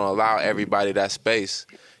America don't allow everybody that space,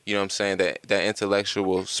 you know what I'm saying, that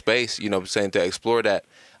intellectual space, you know what I'm saying, to explore that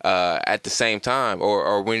at the same time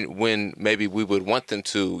or when maybe we would want them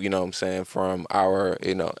to, you know what I'm saying, from our,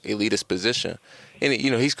 elitist position. And,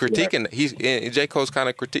 he's critiquing, J. Cole's kind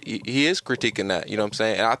of he is critiquing that, you know what I'm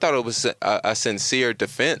saying, and I thought it was a sincere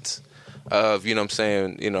defense of, you know what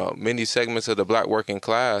I'm saying, many segments of the black working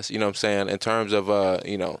class, you know what I'm saying, in terms of,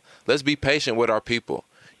 let's be patient with our people.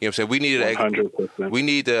 You know what I'm saying? We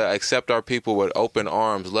need to accept our people with open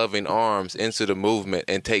arms, loving arms into the movement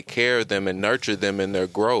and take care of them and nurture them in their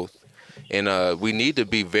growth. And we need to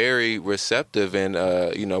be very receptive and,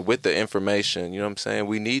 with the information, you know what I'm saying?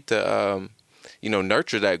 We need to,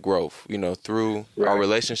 nurture that growth, through our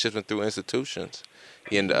relationships and through institutions.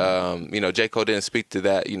 And, J. Cole didn't speak to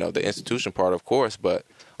that, the institution part, of course, but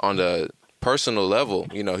on the personal level,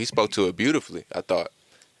 he spoke to it beautifully, I thought.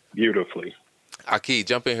 Beautifully. Ahki,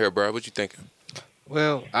 jump in here, bro. What you thinking?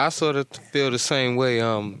 Well, I sort of feel the same way.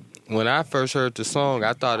 When I first heard the song,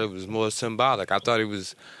 I thought it was more symbolic. I thought he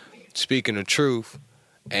was speaking the truth,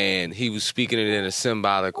 and he was speaking it in a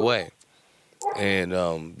symbolic way. And,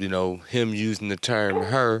 him using the term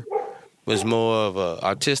her was more of a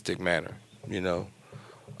artistic manner, in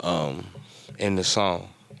the song.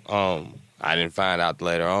 I didn't find out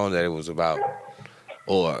later on that it was about,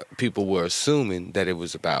 or people were assuming that it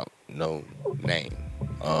was about No Name.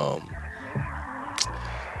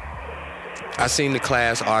 I seen the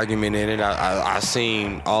class argument in it. I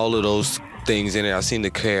seen all of those things in it. I seen the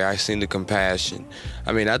care. I seen the compassion.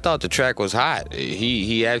 I mean, I thought the track was hot.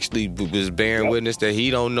 He actually was bearing witness that he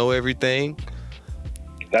don't know everything.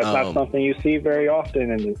 That's not something you see very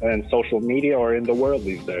often in social media or in the world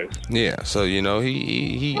these days. Yeah, so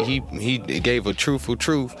he gave a truthful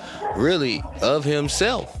truth, really, of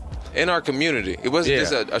himself. In our community. It wasn't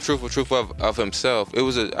just a truthful truth of himself. It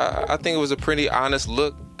was I think it was a pretty honest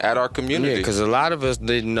look at our community. Yeah, because a lot of us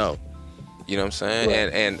didn't know. You know what I'm saying?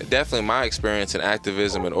 Right. And definitely my experience in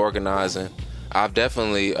activism and organizing, I've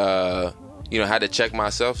definitely had to check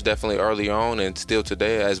myself definitely early on and still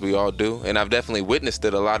today, as we all do. And I've definitely witnessed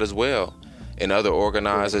it a lot as well in other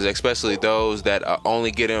organizers, especially those that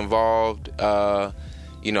only get involved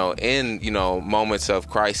in moments of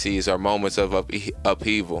crises or moments of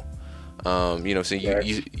upheaval. You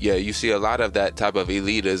see a lot of that type of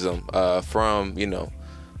elitism from,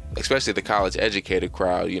 especially the college-educated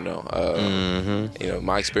crowd,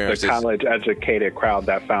 my experience the college-educated crowd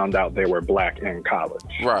that found out they were black in college.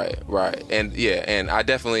 Right. And I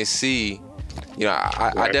definitely see,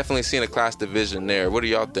 I definitely seen a class division there. What do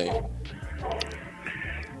y'all think?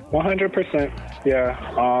 100%. Yeah.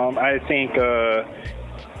 I think a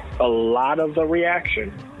lot of the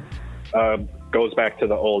reaction goes back to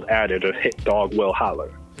the old adage of hit dog will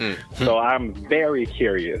holler. So I'm very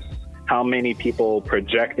curious how many people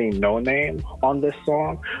projecting No Name on this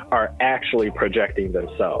song are actually projecting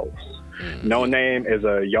themselves. No Name is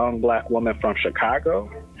a young black woman from Chicago.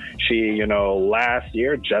 She,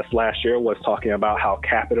 just last year was talking about how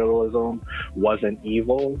capitalism wasn't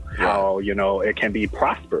evil, how, it can be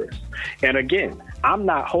prosperous. And again, I'm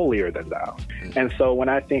not holier than thou. And so when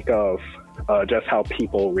I think of just how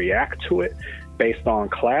people react to it based on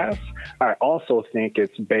class, I also think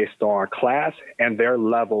it's based on class and their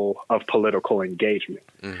level of political engagement.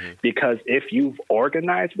 Because if you've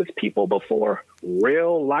organized with people before,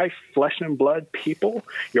 real life, flesh and blood people,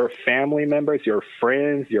 your family members, your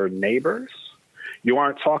friends, your neighbors, you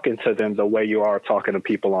aren't talking to them the way you are talking to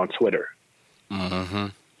people on Twitter.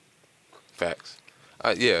 Facts.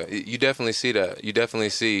 You definitely see that. You definitely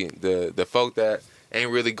see the folk that ain't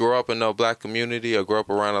really grow up in no black community or grow up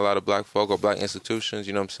around a lot of black folk or black institutions,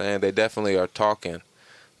 you know what I'm saying? They definitely are talking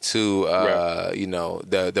to,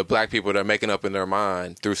 the black people that are making up in their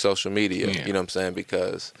mind through social media, you know what I'm saying?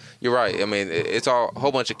 Because you're right. I mean, it's a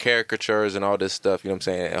whole bunch of caricatures and all this stuff, you know what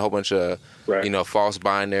I'm saying? And a whole bunch of, false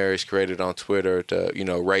binaries created on Twitter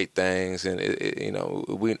to, rate things. And,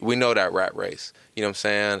 we know that rat race, you know what I'm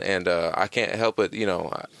saying? And I can't help it,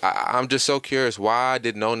 I'm just so curious, why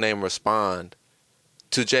did No Name respond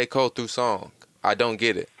to J. Cole through song? I don't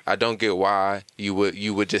get it. I don't get why you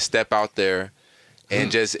would just step out there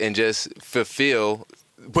and just fulfill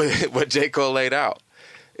what J. Cole laid out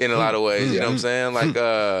in a lot of ways. You know what I'm saying? Like,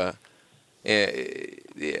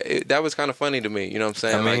 that was kind of funny to me. You know what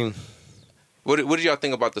I'm saying? I mean, What do y'all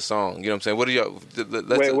think about the song? You know what I'm saying? What do y'all...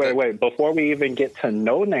 Wait. Before we even get to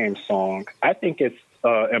Noname's song, I think it's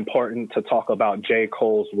important to talk about J.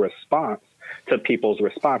 Cole's response to people's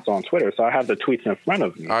response on Twitter. So I have the tweets in front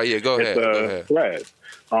of me. Oh, yeah, go ahead. It's a thread.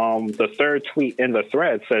 The third tweet in the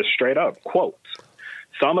thread says straight up, quote,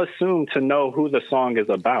 "Some assume to know who the song is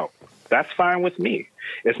about. That's fine with me.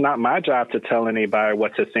 It's not my job to tell anybody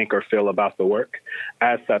what to think or feel about the work.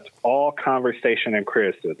 I accept all conversation and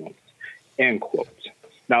criticism." End quote.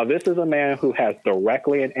 Now, this is a man who has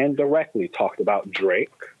directly and indirectly talked about Drake,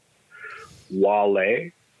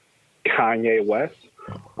 Wale, Kanye West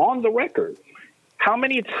on the record. How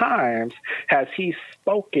many times has he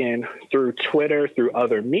spoken through Twitter, through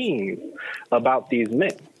other means about these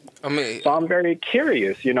men? I mean, so I'm very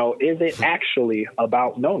curious, you know, is it actually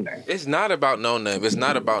about Noname? It's not about Noname. It's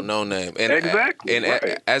not about Noname. And exactly. And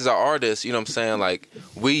right. As an artist, you know what I'm saying, like,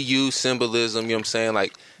 we use symbolism, you know what I'm saying,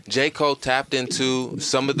 like, J. Cole tapped into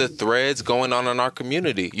some of the threads going on in our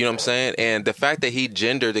community, you know what I'm saying? And the fact that he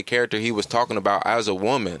gendered the character he was talking about as a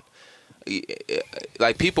woman,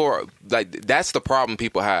 like, people are, like, that's the problem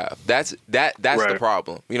people have. That's right. The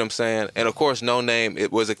problem, you know what I'm saying? And, of course, Noname,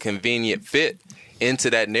 it was a convenient fit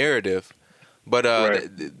into that narrative. But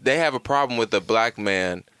they have a problem with a black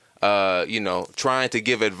man, you know, trying to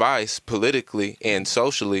give advice politically and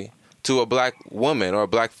socially to a black woman or a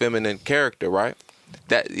black feminine character, right?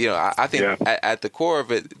 That, you know, I think at the core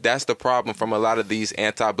of it, that's the problem from a lot of these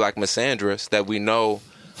anti-black misandrists that we know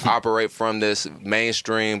operate from this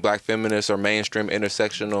mainstream black feminist or mainstream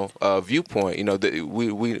intersectional viewpoint. You know,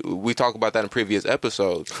 we talk about that in previous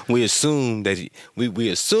episodes. We assume that we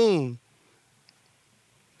assume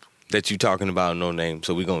that you're talking about Noname,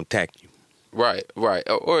 so we're gonna attack you. Right.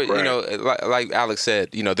 Or you know, like Alex said,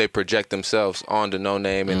 you know, they project themselves onto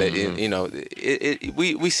Noname, and they, you know,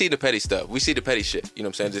 we see the petty stuff, we see the petty shit. You know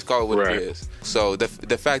what I'm saying? Just call it what it is. So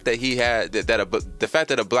the fact that he had the fact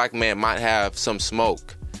that a black man might have some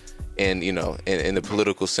smoke, in, you know, in the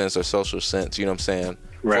political sense or social sense, you know what I'm saying,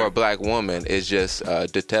 for a black woman is just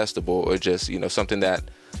detestable, or just, you know, something that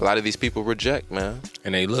a lot of these people reject, man.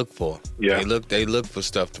 And they look for. Yeah. They look for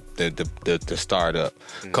stuff to start up.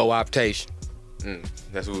 Co-optation.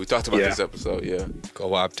 That's what we talked about this episode,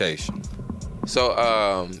 Co-optation. So,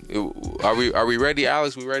 are we ready,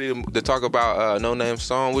 Alex? We ready to talk about Noname's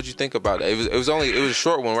song? What'd you think about it? It was a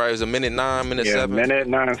short one, right? It was a minute 9, minute 7. Yeah, minute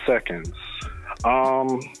 9 seconds.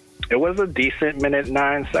 It was a decent minute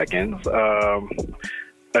 9 seconds.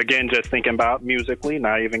 Again, just thinking about musically,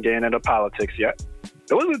 not even getting into politics yet.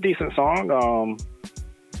 It was a decent song.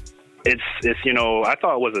 It's you know, I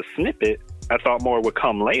thought it was a snippet. I thought more would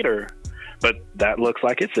come later, but that looks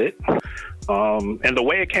like it's it. And the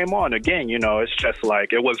way it came on, again, you know, it's just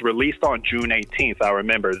like, it was released on June 18th. I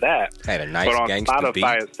remember that. Had a nice gangster beat. But on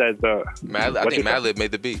Spotify, it says I think Madlib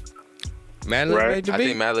made the beat. Madlib made the beat? I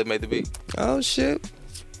think Madlib made the beat. Oh, shit.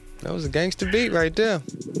 That was a gangster beat right there.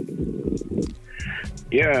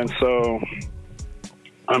 Yeah, and so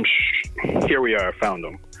here we are. I found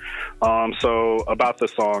them. So about the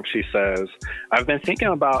song, she says, I've been thinking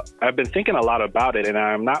a lot about it, and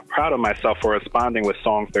I'm not proud of myself for responding with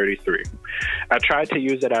song 33. I tried to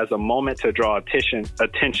use it as a moment to draw attention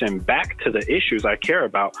back to the issues I care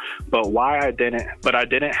about, but I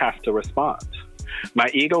didn't have to respond. My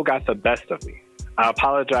ego got the best of me. I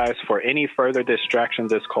apologize for any further distraction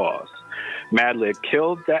this caused. Madlib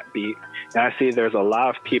killed that beat, and I see there's a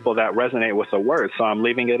lot of people that resonate with the words, so I'm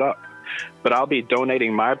leaving it up. But I'll be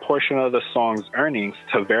donating my portion of the song's earnings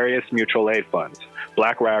to various mutual aid funds.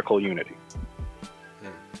 Black Radical Unity.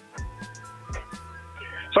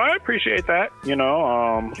 So I appreciate that. You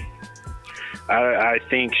know, I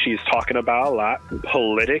think she's talking about a lot.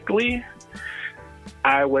 Politically,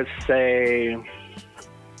 I would say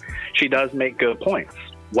she does make good points.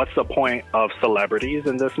 What's the point of celebrities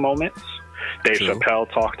in this moment? Dave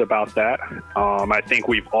Chappelle talked about that. I think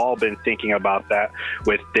we've all been thinking about that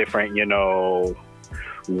with different, you know,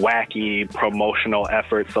 wacky promotional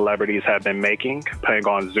efforts celebrities have been making, putting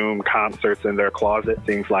on Zoom concerts in their closet,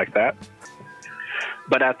 things like that.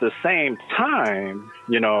 But at the same time,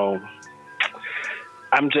 you know,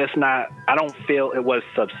 I don't feel it was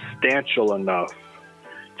substantial enough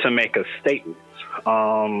to make a statement.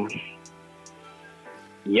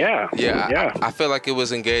 I feel like it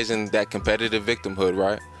was engaged in that competitive victimhood,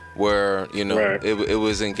 right? Where, you know, it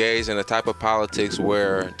was engaged in a type of politics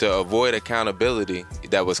where, to avoid accountability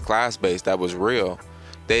that was class-based, that was real,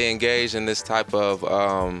 they engaged in this type of,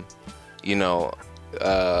 J.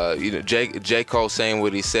 Cole saying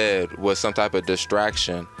what he said was some type of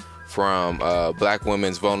distraction from black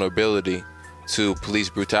women's vulnerability to police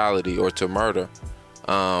brutality or to murder.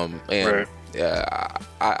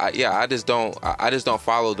 I just don't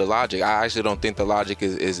follow the logic. I actually don't think the logic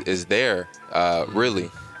is there, really.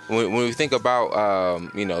 When we think about,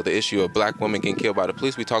 the issue of black women getting killed by the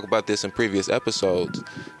police, we talk about this in previous episodes,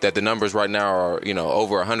 that the numbers right now are,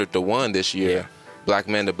 over 100 to 1 this year. Yeah. Black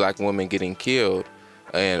men to black women getting killed.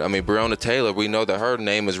 And, Breonna Taylor, we know that her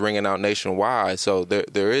name is ringing out nationwide. So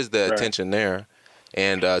there is the attention there.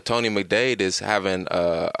 And Tony McDade is having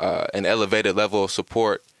an elevated level of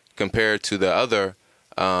support compared to the other,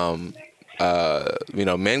 men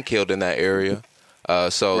killed in that area.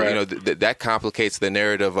 That complicates the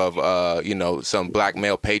narrative of, some black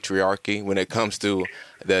male patriarchy when it comes to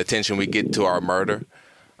the attention we get to our murder.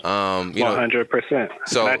 100%.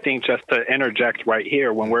 So, and I think just to interject right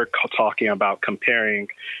here, when we're talking about comparing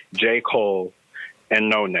J. Cole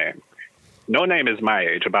and Noname, Noname is my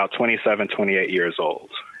age, about 27, 28 years old.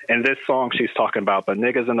 In this song, she's talking about the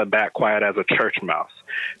niggas in the back quiet as a church mouse.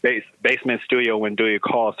 Basement studio when Dewey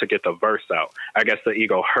calls to get the verse out. I guess the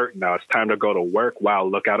ego hurt now. It's time to go to work. Wow,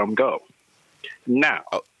 look at them go. Now,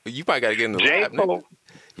 you probably got to get in the lab, nigga.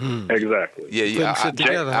 Exactly. Yeah.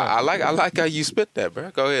 I like how you spit that, bro.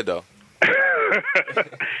 Go ahead though.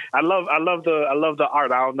 I love the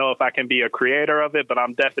art. I don't know if I can be a creator of it, but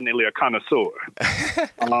I'm definitely a connoisseur.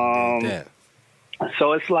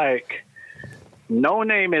 So it's like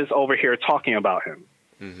Noname is over here talking about him.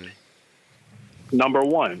 Mm-hmm. Number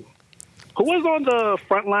one, who was on the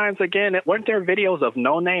front lines again? Weren't there videos of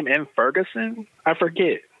Noname in Ferguson? I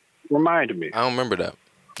forget. Remind me. I don't remember that.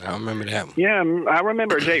 I don't remember that one. Yeah, I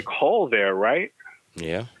remember J. Cole there, right?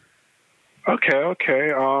 Yeah. Okay.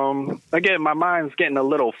 Again, my mind's getting a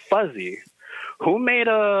little fuzzy. Who made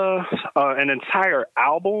an entire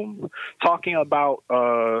album talking about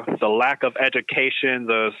the lack of education,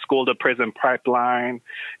 the school to prison pipeline,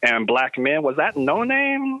 and black men? Was that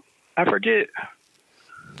Noname? I forget.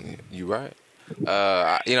 You're right.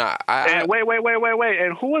 And wait.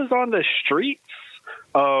 And who was on the streets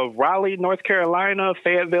of Raleigh, North Carolina,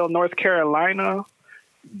 Fayetteville, North Carolina,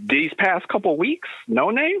 these past couple weeks?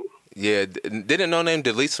 Noname? Yeah, didn't Noname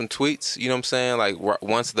delete some tweets? You know what I'm saying? Like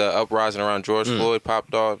once the uprising around George Floyd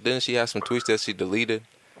popped off, didn't she have some tweets that she deleted?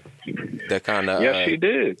 That kind of yes, she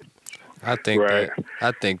did. I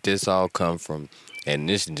think this all come from, and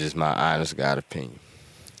this is just my honest God opinion.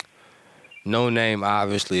 Noname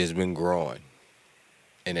obviously has been growing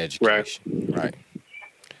in education, right?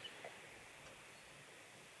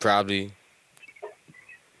 Probably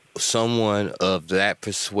someone of that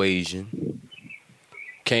persuasion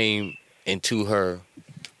came into her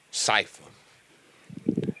cipher.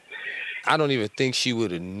 I don't even think she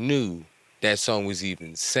would have knew that song was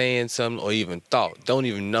even saying something or even thought. Don't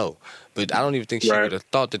even know. But I don't even think she would have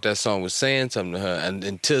thought that song was saying something to her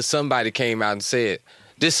until somebody came out and said,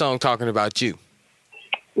 this song talking about you.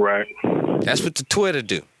 Right. That's what the Twitter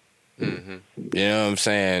do. Mm-hmm. You know what I'm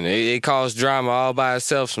saying? It causes drama all by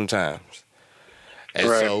itself sometimes. And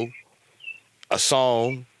so a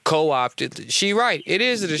song co-opted. She right. It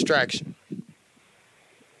is a distraction.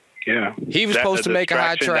 Yeah. He was supposed to make a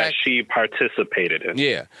hot track that she participated in.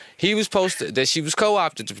 Yeah. He was supposed to, that she was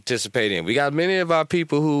co-opted to participate in. We got many of our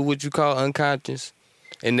people who, what you call unconscious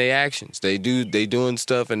in their actions. They doing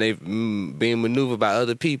stuff and they being maneuvered by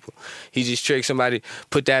other people. He just tricked somebody,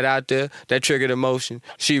 put that out there, that triggered emotion.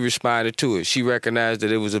 She responded to it. She recognized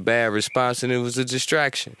that it was a bad response and it was a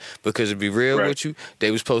distraction. Because to be real with you,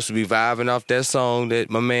 they was supposed to be vibing off that song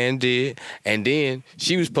that my man did, and then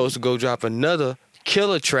she was supposed to go drop another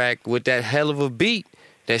killer track with that hell of a beat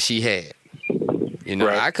that she had. You know,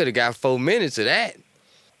 I could have got 4 minutes of that.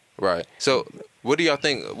 Right. So what do y'all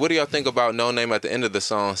think about Noname at the end of the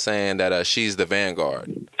song saying that she's the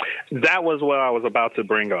vanguard? That was what I was about to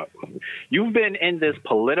bring up. You've been in this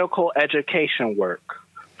political education work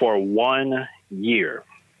for 1 year.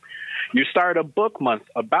 You started a book month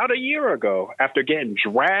about a year ago after getting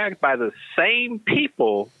dragged by the same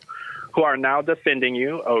people who are now defending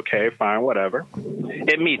you. Okay, fine, whatever.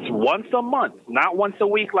 It meets once a month, not once a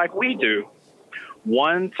week like we do,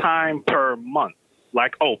 one time per month,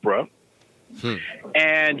 like Oprah.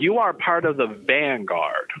 And you are part of the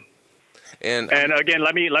vanguard. And again,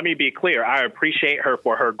 let me be clear. I appreciate her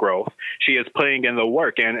for her growth. She is putting in the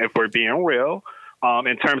work. And if we're being real,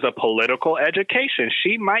 in terms of political education,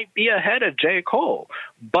 she might be ahead of J. Cole.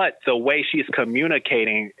 But the way she's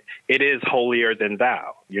communicating, it is holier than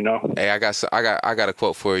thou, you know? Hey, I got a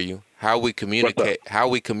quote for you. How we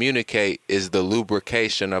communicate is the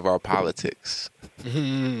lubrication of our politics.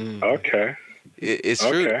 Okay. It's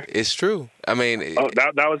true. It's true. I mean,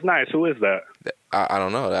 that was nice. Who is that? I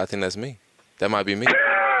don't know. I think that's me. That might be me.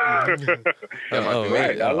 That might be me.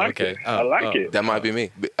 Right. I like it. I like it. That might be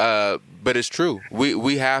me. But it's true.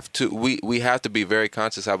 We have to be very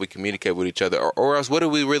conscious how we communicate with each other, or else what do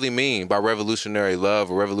we really mean by revolutionary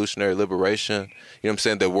love or revolutionary liberation? You know what I'm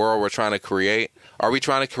saying? The world we're trying to create. Are we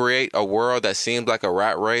trying to create a world that seems like a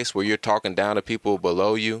rat race where you're talking down to people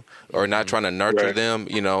below you or not trying to nurture them,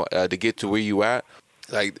 to get to where you at?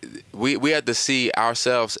 Like we have to see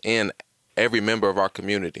ourselves in every member of our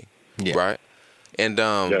community, right? And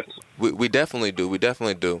we definitely do. We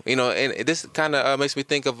definitely do. And this kind of makes me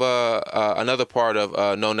think of another part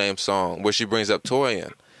of Noname's song where she brings up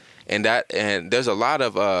toying. And there's a lot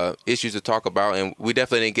of issues to talk about, and we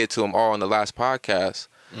definitely didn't get to them all in the last podcast.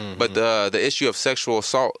 Mm-hmm. But the issue of sexual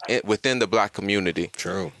assault within the black community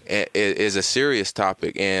is a serious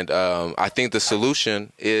topic. And I think the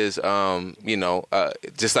solution is,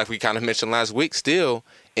 just like we kind of mentioned last week, still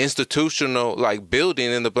institutional building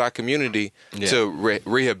in the black community to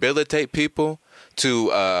rehabilitate people, to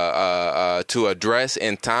address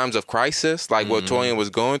in times of crisis, like what Toyin was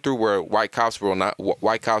going through, where white cops will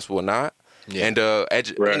not. Yeah. And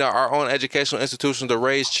our own educational institutions to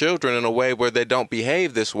raise children in a way where they don't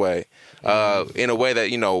behave this way, in a way that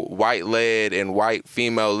white-led and white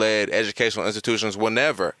female-led educational institutions will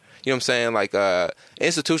never. You know what I'm saying? Like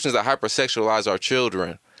institutions that hypersexualize our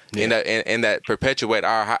children and that perpetuate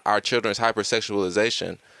our children's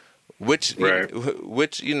hypersexualization, which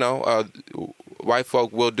white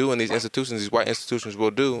folk will do in these institutions. These white institutions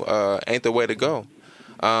will do ain't the way to go.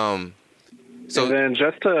 So then,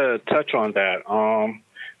 just to touch on that, I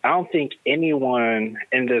don't think anyone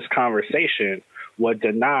in this conversation would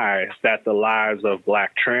deny that the lives of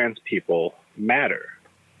black trans people matter.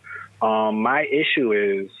 My issue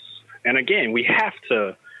is, and again, we have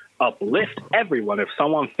to uplift everyone. If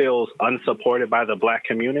someone feels unsupported by the black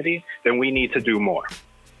community, then we need to do more.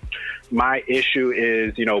 My issue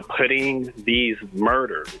is, putting these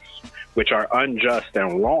murders, which are unjust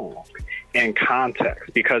and wrong, in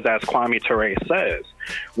context, because as Kwame Ture says,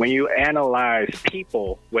 when you analyze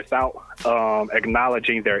people without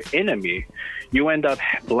acknowledging their enemy, you end up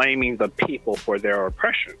blaming the people for their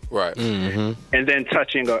oppression. Right. Mm-hmm. And then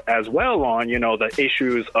touching as well on, the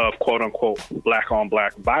issues of quote unquote black on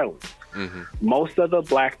black violence. Mm-hmm. Most of the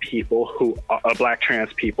black people black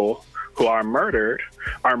trans people who are murdered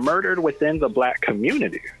within the black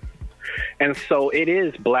community. And so it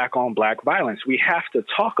is black on black violence. We have to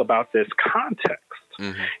talk about this context.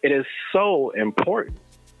 Mm-hmm. It is so important.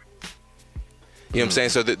 You know what I'm saying?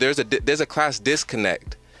 So there's a class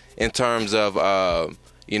disconnect in terms of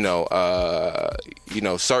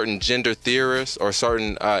certain gender theorists or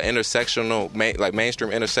certain intersectional mainstream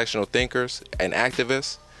intersectional thinkers and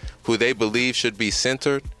activists who they believe should be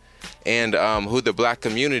centered, and who the black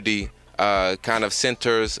community kind of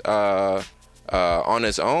centers on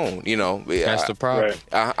its own. That's the problem.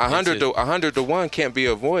 100 to 1 can't be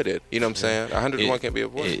avoided. You know what I'm saying? 100 to 1 can't be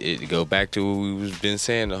avoided. It go back to what we've been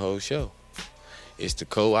saying the whole show. It's the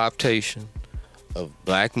co-optation of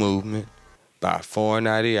black movement by foreign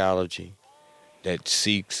ideology that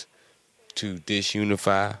seeks to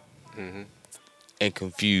disunify and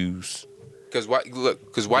confuse. Because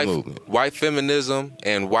white feminism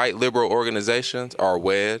and white liberal organizations are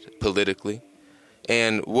wed politically.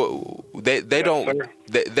 And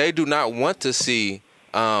they do not want to see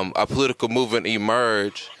a political movement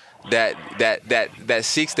emerge that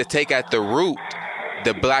seeks to take at the root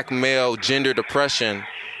the black male gender depression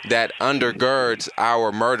that undergirds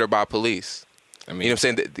our murder by police. I mean, you know what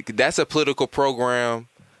I'm saying? That's a political program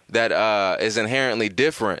that is inherently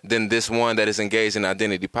different than this one that is engaged in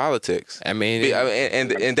identity politics. I mean,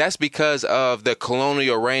 and that's because of the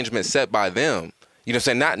colonial arrangement set by them. You know what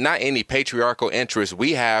I'm saying? Not any patriarchal interest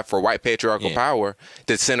we have for white patriarchal power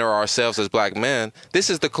to center ourselves as black men.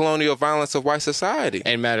 This is the colonial violence of white society.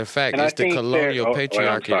 And matter of fact, it's the colonial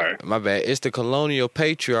patriarchy. My bad. It's the colonial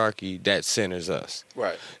patriarchy that centers us.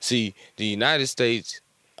 Right. See, the United States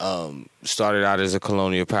started out as a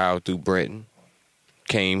colonial power through Britain.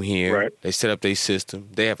 Came here. Right. They set up their system.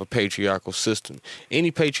 They have a patriarchal system.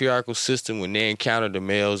 Any patriarchal system, when they encounter the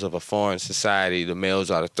males of a foreign society, the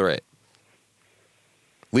males are the threat.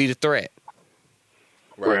 We the threat.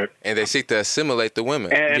 Right. And they seek to assimilate the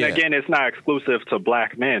women. And again, it's not exclusive to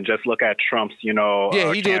black men. Just look at Trump's,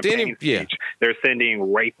 campaign speech. They're sending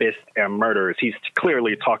rapists and murderers. He's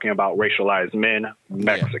clearly talking about racialized men,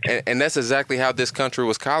 Mexican. And that's exactly how this country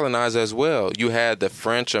was colonized as well. You had the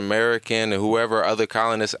French, American, and whoever other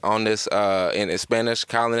colonists on this, and Spanish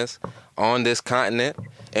colonists on this continent.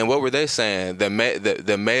 And what were they saying?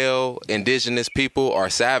 The male indigenous people are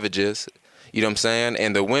savages. You know what I'm saying?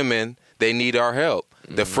 And the women, they need our help.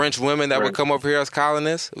 The French women that would come over here as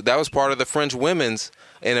colonists, that was part of the French women's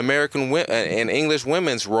and and English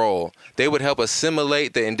women's role. They would help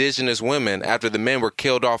assimilate the indigenous women after the men were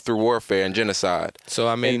killed off through warfare and genocide. So,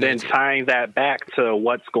 I mean, and then tying that back to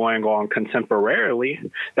what's going on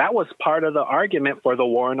contemporarily, that was part of the argument for the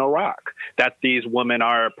war in Iraq, that these women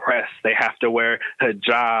are oppressed. They have to wear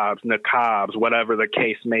hijabs, niqabs, whatever the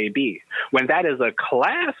case may be. When that is a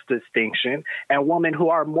class distinction, and women who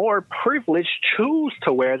are more privileged choose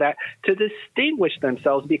to wear that to distinguish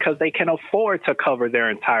themselves because they can afford to cover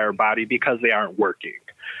their entire body because they aren't working.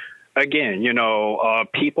 Again,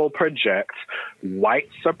 people project white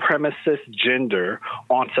supremacist gender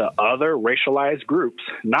onto other racialized groups,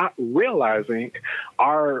 not realizing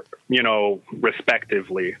our,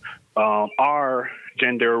 respectively, our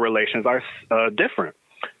gender relations are different.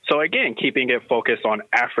 So again, keeping it focused on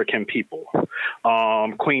African people,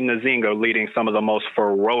 Queen Nzinga leading some of the most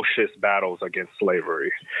ferocious battles against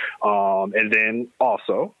slavery. And then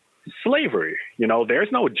also slavery.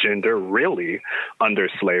 There's no gender really under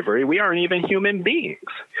slavery. We aren't even human beings.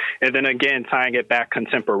 And then again, tying it back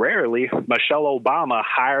contemporarily, Michelle Obama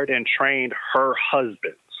hired and trained her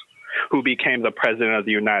husbands, who became the president of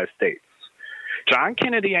the United States. John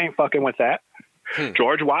Kennedy ain't fucking with that.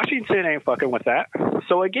 George Washington ain't fucking with that.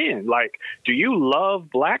 So again, do you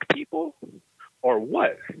love black people or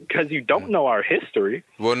what? Because you don't know our history.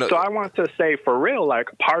 Well, no. So I want to say, for real,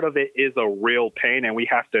 part of it is a real pain, and we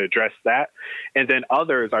have to address that. And then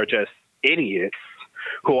others are just idiots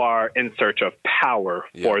who are in search of power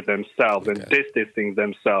for themselves and distancing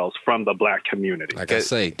themselves from the black community. Like I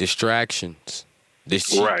say, distractions.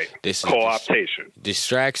 Co-optation.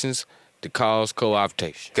 Distractions to cause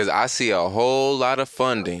co-optation. Because I see a whole lot of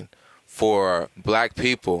funding for black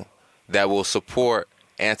people that will support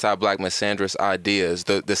anti-black misandrous ideas,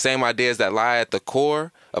 the same ideas that lie at the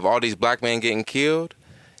core of all these black men getting killed.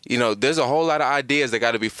 There's a whole lot of ideas that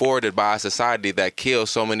got to be forwarded by a society that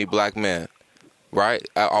kills so many black men, right?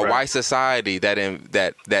 A white society that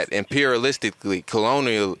imperialistically,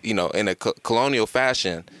 colonial, in a colonial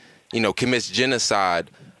fashion, commits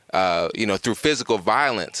genocide, through physical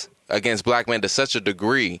violence against black men to such a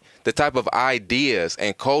degree. The type of ideas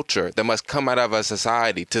and culture that must come out of a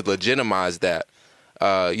society to legitimize that.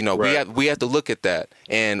 We have to look at that,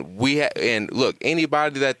 and look,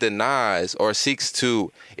 anybody that denies or seeks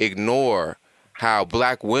to ignore how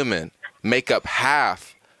black women make up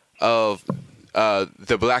half of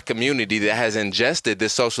the black community that has ingested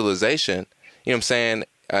this socialization, you know what I'm saying,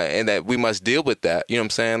 and that we must deal with that, you know what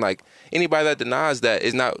I'm saying, anybody that denies that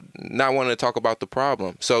is not wanting to talk about the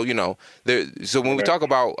problem. So so when we talk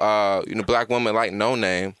about black women like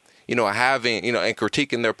Noname, having and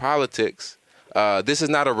critiquing their politics. This is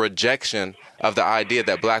not a rejection of the idea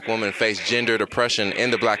that black women face gendered oppression in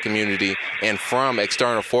the black community and from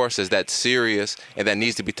external forces that's serious and that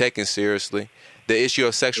needs to be taken seriously. The issue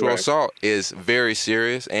of sexual assault is very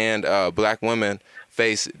serious, and black women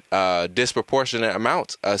face disproportionate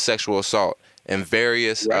amounts of sexual assault and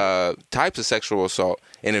various types of sexual assault,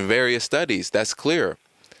 and in various studies, that's clear.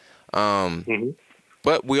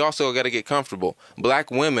 But we also got to get comfortable. Black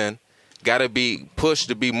women got to be pushed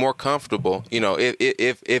to be more comfortable.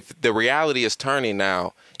 If the reality is turning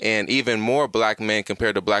now, and even more black men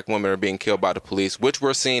compared to black women are being killed by the police, which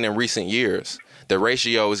we're seeing in recent years, the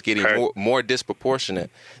ratio is getting more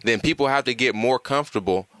disproportionate. Then people have to get more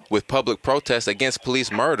comfortable with public protests against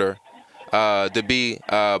police murder to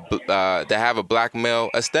have a black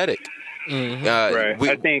male aesthetic.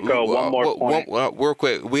 I think one more point. Real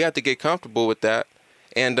quick, we have to get comfortable with that,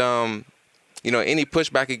 and any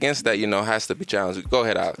pushback against that, has to be challenged. Go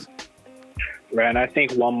ahead, Alex. Right, and I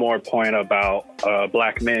think one more point about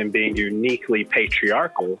black men being uniquely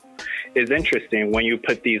patriarchal is interesting when you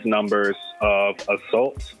put these numbers of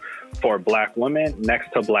assaults for black women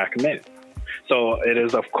next to black men. So it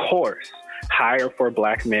is, of course, higher for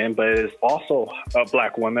black men, but it is also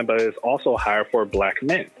black women, but it is also higher for black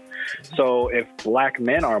men. So if black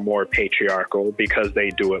men are more patriarchal because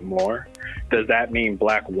they do it more, does that mean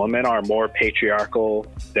black women are more patriarchal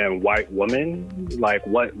than white women?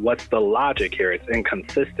 What's the logic here? It's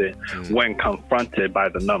inconsistent when confronted by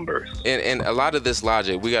the numbers. And a lot of this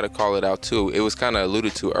logic, we got to call it out too. It was kind of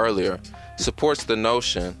alluded to earlier. Supports the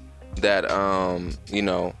notion that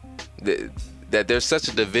that there's such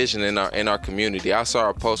a division in our community. I saw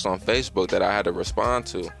a post on Facebook that I had to respond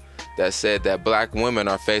to that said that black women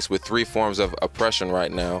are faced with 3 forms of oppression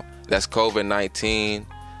right now. That's COVID-19,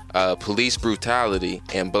 police brutality,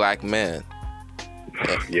 and black men.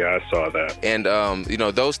 Yeah, I saw that. And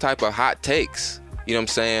those type of hot takes you know what I'm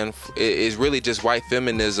saying, is really just white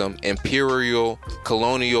feminism, imperial,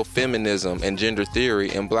 colonial feminism, and gender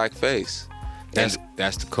theory in blackface. That's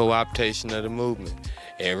the co-optation of the movement.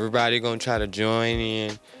 Everybody gonna try to join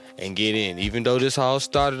in and get in, even though this all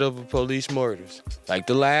started over police murders, like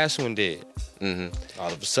the last one did.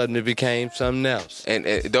 All of a sudden, it became something else. And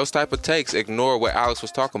those type of takes ignore what Alex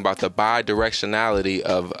was talking about, the bidirectionality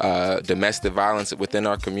of domestic violence within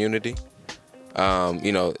our community.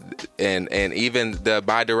 You know, and even the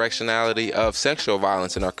bidirectionality of sexual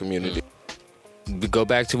violence in our community. We go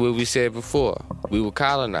back to what we said before. We were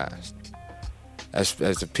colonized. As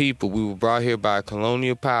a people, we were brought here by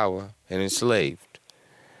colonial power and enslaved.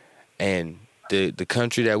 And the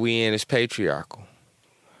country that we in is patriarchal.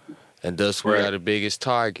 And thus we are the biggest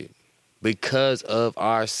target because of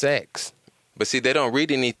our sex. But see, they don't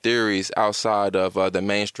read any theories outside of the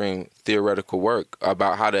mainstream theoretical work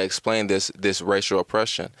about how to explain this racial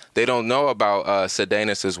oppression. They don't know about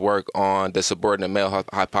Sedanus's work on the subordinate male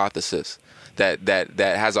hypothesis that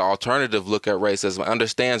has an alternative look at racism,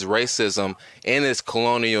 understands racism in its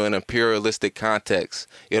colonial and imperialistic context,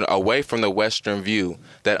 you know, away from the Western view,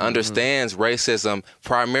 that understands racism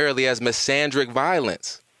primarily as misandric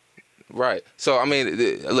violence. Right. So, I mean,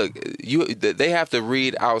 look, they have to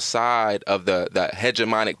read outside of the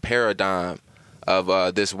hegemonic paradigm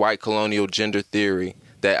of this white colonial gender theory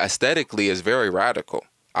that aesthetically is very radical.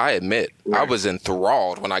 I admit, I was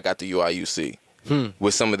enthralled when I got to UIUC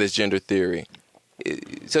with some of this gender theory.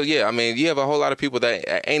 So, yeah, I mean, you have a whole lot of people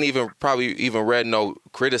that ain't probably even read no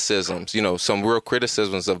criticisms, you know, some real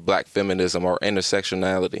criticisms of black feminism or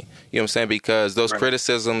intersectionality. You know what I'm saying? Because those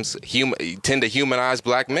criticisms tend to humanize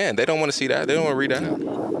black men. They don't want to see that. They don't want to read that.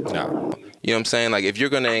 No. You know what I'm saying? Like, if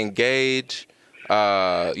you're going to engage,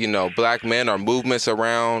 you know, black men or movements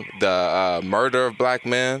around the murder of black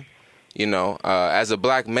men, you know, as a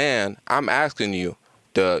black man, I'm asking you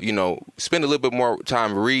to, you know, spend a little bit more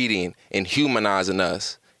time reading and humanizing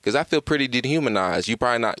us, because I feel pretty dehumanized. You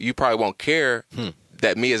probably won't care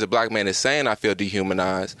that me as a black man is saying I feel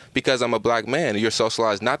dehumanized because I'm a black man, and you're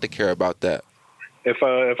socialized not to care about that.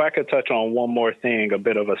 If I could touch on one more thing, a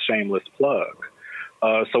bit of a shameless plug.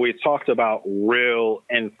 So we talked about real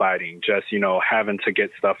infighting, just, you know, having to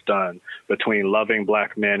get stuff done between loving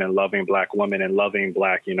black men and loving black women and loving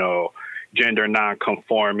black, you know, gender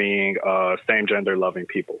non-conforming, same-gender loving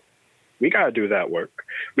people. We got to do that work.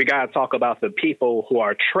 We got to talk about the people who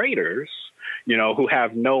are traitors, you know, who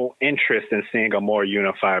have no interest in seeing a more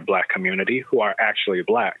unified black community, who are actually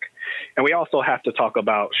black. And we also have to talk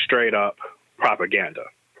about straight-up propaganda.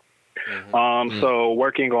 So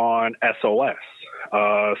working on SOS,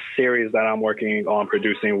 a series that I'm working on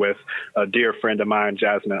producing with a dear friend of mine,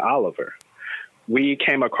 Jasmine Oliver. She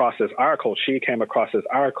came across this article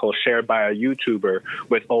shared by a YouTuber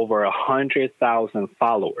with over 100,000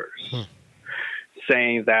 followers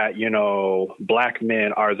saying that, you know, black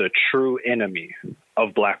men are the true enemy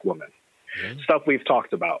of black women. Stuff we've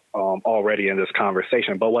talked about already in this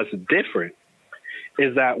conversation. But what's different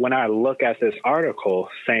is that when I look at this article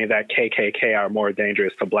saying that KKK are more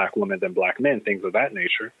dangerous to black women than black men, things of that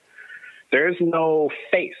nature, there's no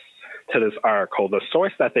face to this article. The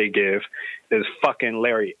source that they give is fucking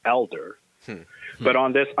Larry Elder. But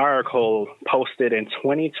on this article posted in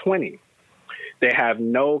 2020, they have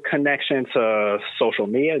no connection to social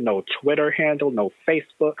media, no Twitter handle, no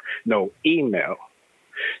Facebook, no email.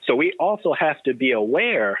 So we also have to be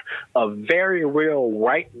aware of very real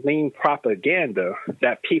right-wing propaganda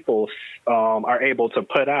that people are able to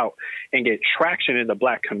put out and get traction in the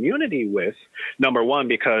black community with. Number one,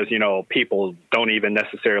 because, you know, people don't even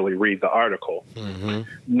necessarily read the article.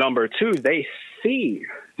 Number two, they see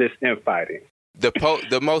this infighting.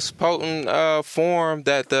 The most potent form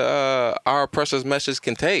that our oppressor's message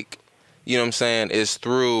can take, you know what I'm saying, is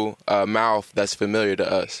through a mouth that's familiar to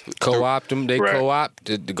us. Co-opt them. They co-opt.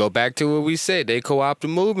 To go back to what we said, they co-opt the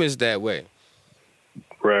movements that way.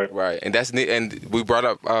 Right. And we brought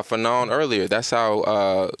up Fanon earlier. That's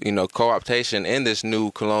how you know, co-optation in this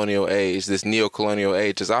new colonial age, this neo-colonial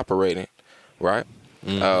age, is operating. Right.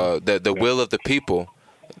 The will of the people,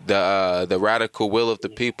 the radical will of the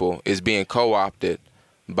people, is being co-opted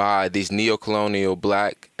by these neo-colonial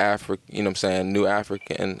black you know what I'm saying, new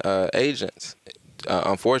African agents,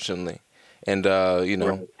 unfortunately. And, you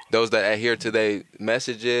know, those that adhere to their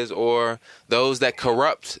messages, or those that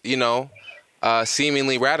corrupt, you know,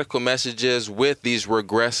 seemingly radical messages with these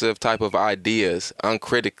regressive type of ideas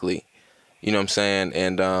uncritically, you know what I'm saying?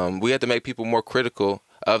 And we have to make people more critical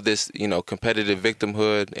of this, you know, competitive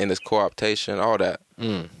victimhood and this co-optation, all that.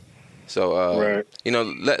 So, you know,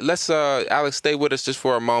 let's Alex, stay with us just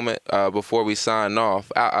for a moment before we sign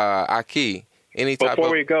off. Ahki, Any type Before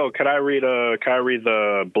of... we go, can I read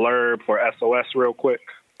the blurb for SOS real quick?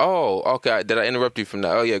 Oh, okay. Did I interrupt you from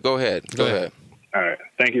that? Oh, yeah, go ahead. Go ahead. All right.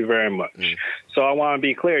 Thank you very much. So I want to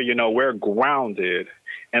be clear, we're grounded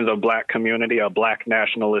in the Black community, a Black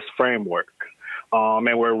nationalist framework.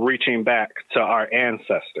 And we're reaching back to our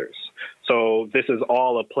ancestors. So this is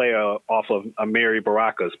all a play off of Amiri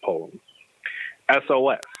Baraka's poem.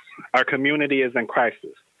 SOS. Our community is in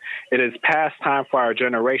crisis. It is past time for our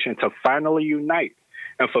generation to finally unite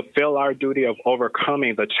and fulfill our duty of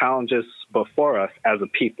overcoming the challenges before us as a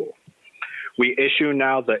people. We issue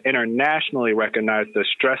now the internationally recognized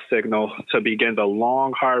distress signal to begin the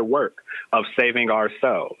long, hard work of saving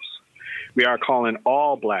ourselves. We are calling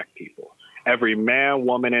all Black people, every man,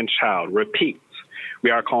 woman, and child. Repeat,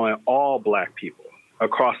 we are calling all Black people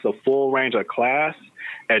across the full range of class,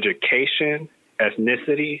 education,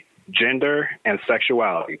 ethnicity, gender, and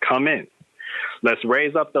sexuality. Come in. Let's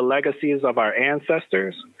raise up the legacies of our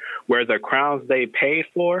ancestors, wear the crowns they paid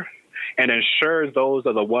for, and ensure those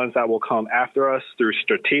are the ones that will come after us through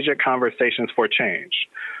strategic conversations for change.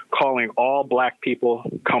 Calling all Black people,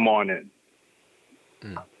 come on in.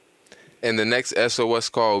 And the next SOS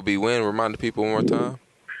call will be when? Remind the people one more time.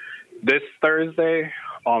 This Thursday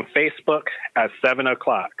on Facebook at 7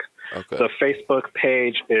 o'clock. Okay. The Facebook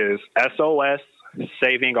page is SOS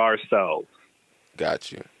Saving Ourselves.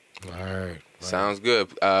 Got you. All right. Sounds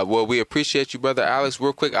good. Well, we appreciate you, Brother Alex.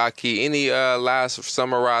 Real quick, Ahki, any last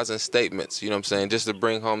summarizing statements, just to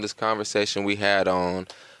bring home this conversation we had on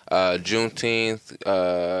Juneteenth,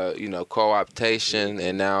 co-optation,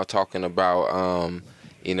 and now talking about,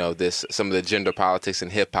 some of the gender politics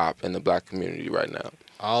and hip-hop in the Black community right now?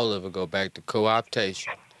 All of it go back to co-optation.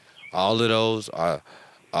 All of those are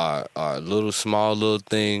small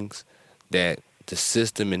things that the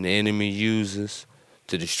system and the enemy uses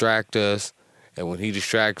to distract us. And when he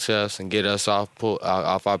distracts us and get us off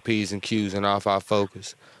our P's and Q's and off our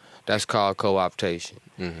focus, that's called co-optation.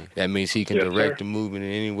 Mm-hmm. That means he can direct the movement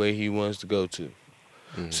in any way he wants to go to.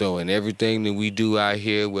 Mm-hmm. So in everything that we do out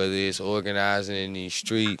here, whether it's organizing in these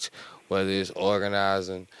streets, whether it's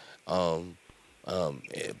organizing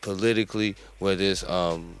politically, whether it's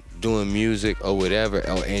doing music or whatever,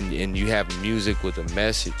 and you have music with a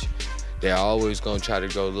message, they're always going to try to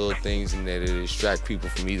go little things in there to distract people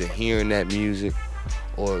from either hearing that music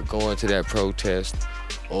or going to that protest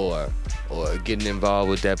or getting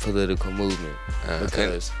involved with that political movement.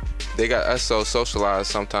 Because they got us so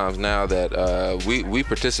socialized sometimes now that we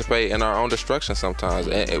participate in our own destruction sometimes.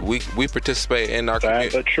 And we participate in our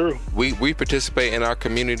community. True. We participate in our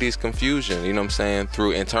community's confusion,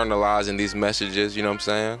 through internalizing these messages,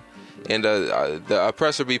 And the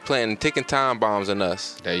oppressor be planting ticking time bombs in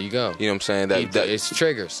us. There you go. You know what I'm saying? That it's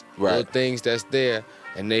triggers. Right. Little things that's there,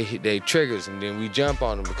 and they triggers, and then we jump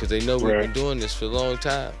on them because they know we've been doing this for a long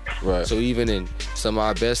time. Right. So even in some of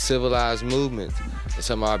our best civilized movements, and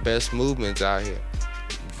some of our best movements out here,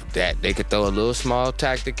 that they could throw a little small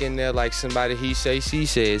tactic in there, like somebody he say, she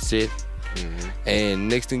said, shit. Mm-hmm. And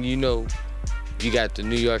next thing you know, you got the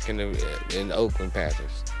New York and the Oakland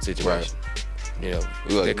Panthers situation. Right.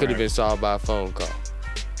 That could have been solved by a phone call.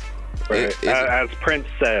 Right. As Prince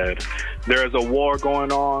said, there is a war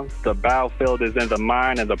going on. The battlefield is in the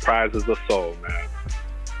mind, and the prize is the soul, man.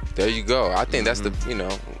 There you go. I think that's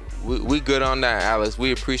we good on that, Alex.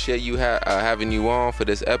 We appreciate you having you on for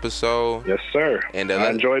this episode. Yes, sir. And I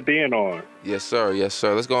enjoyed being on. Yes, sir. Yes,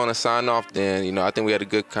 sir. Let's go on and sign off then. I think we had a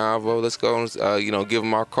good convo. Let's go and, give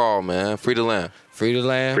them our call, man. Free the land. Free the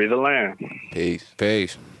land. Free the land. Peace.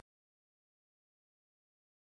 Peace.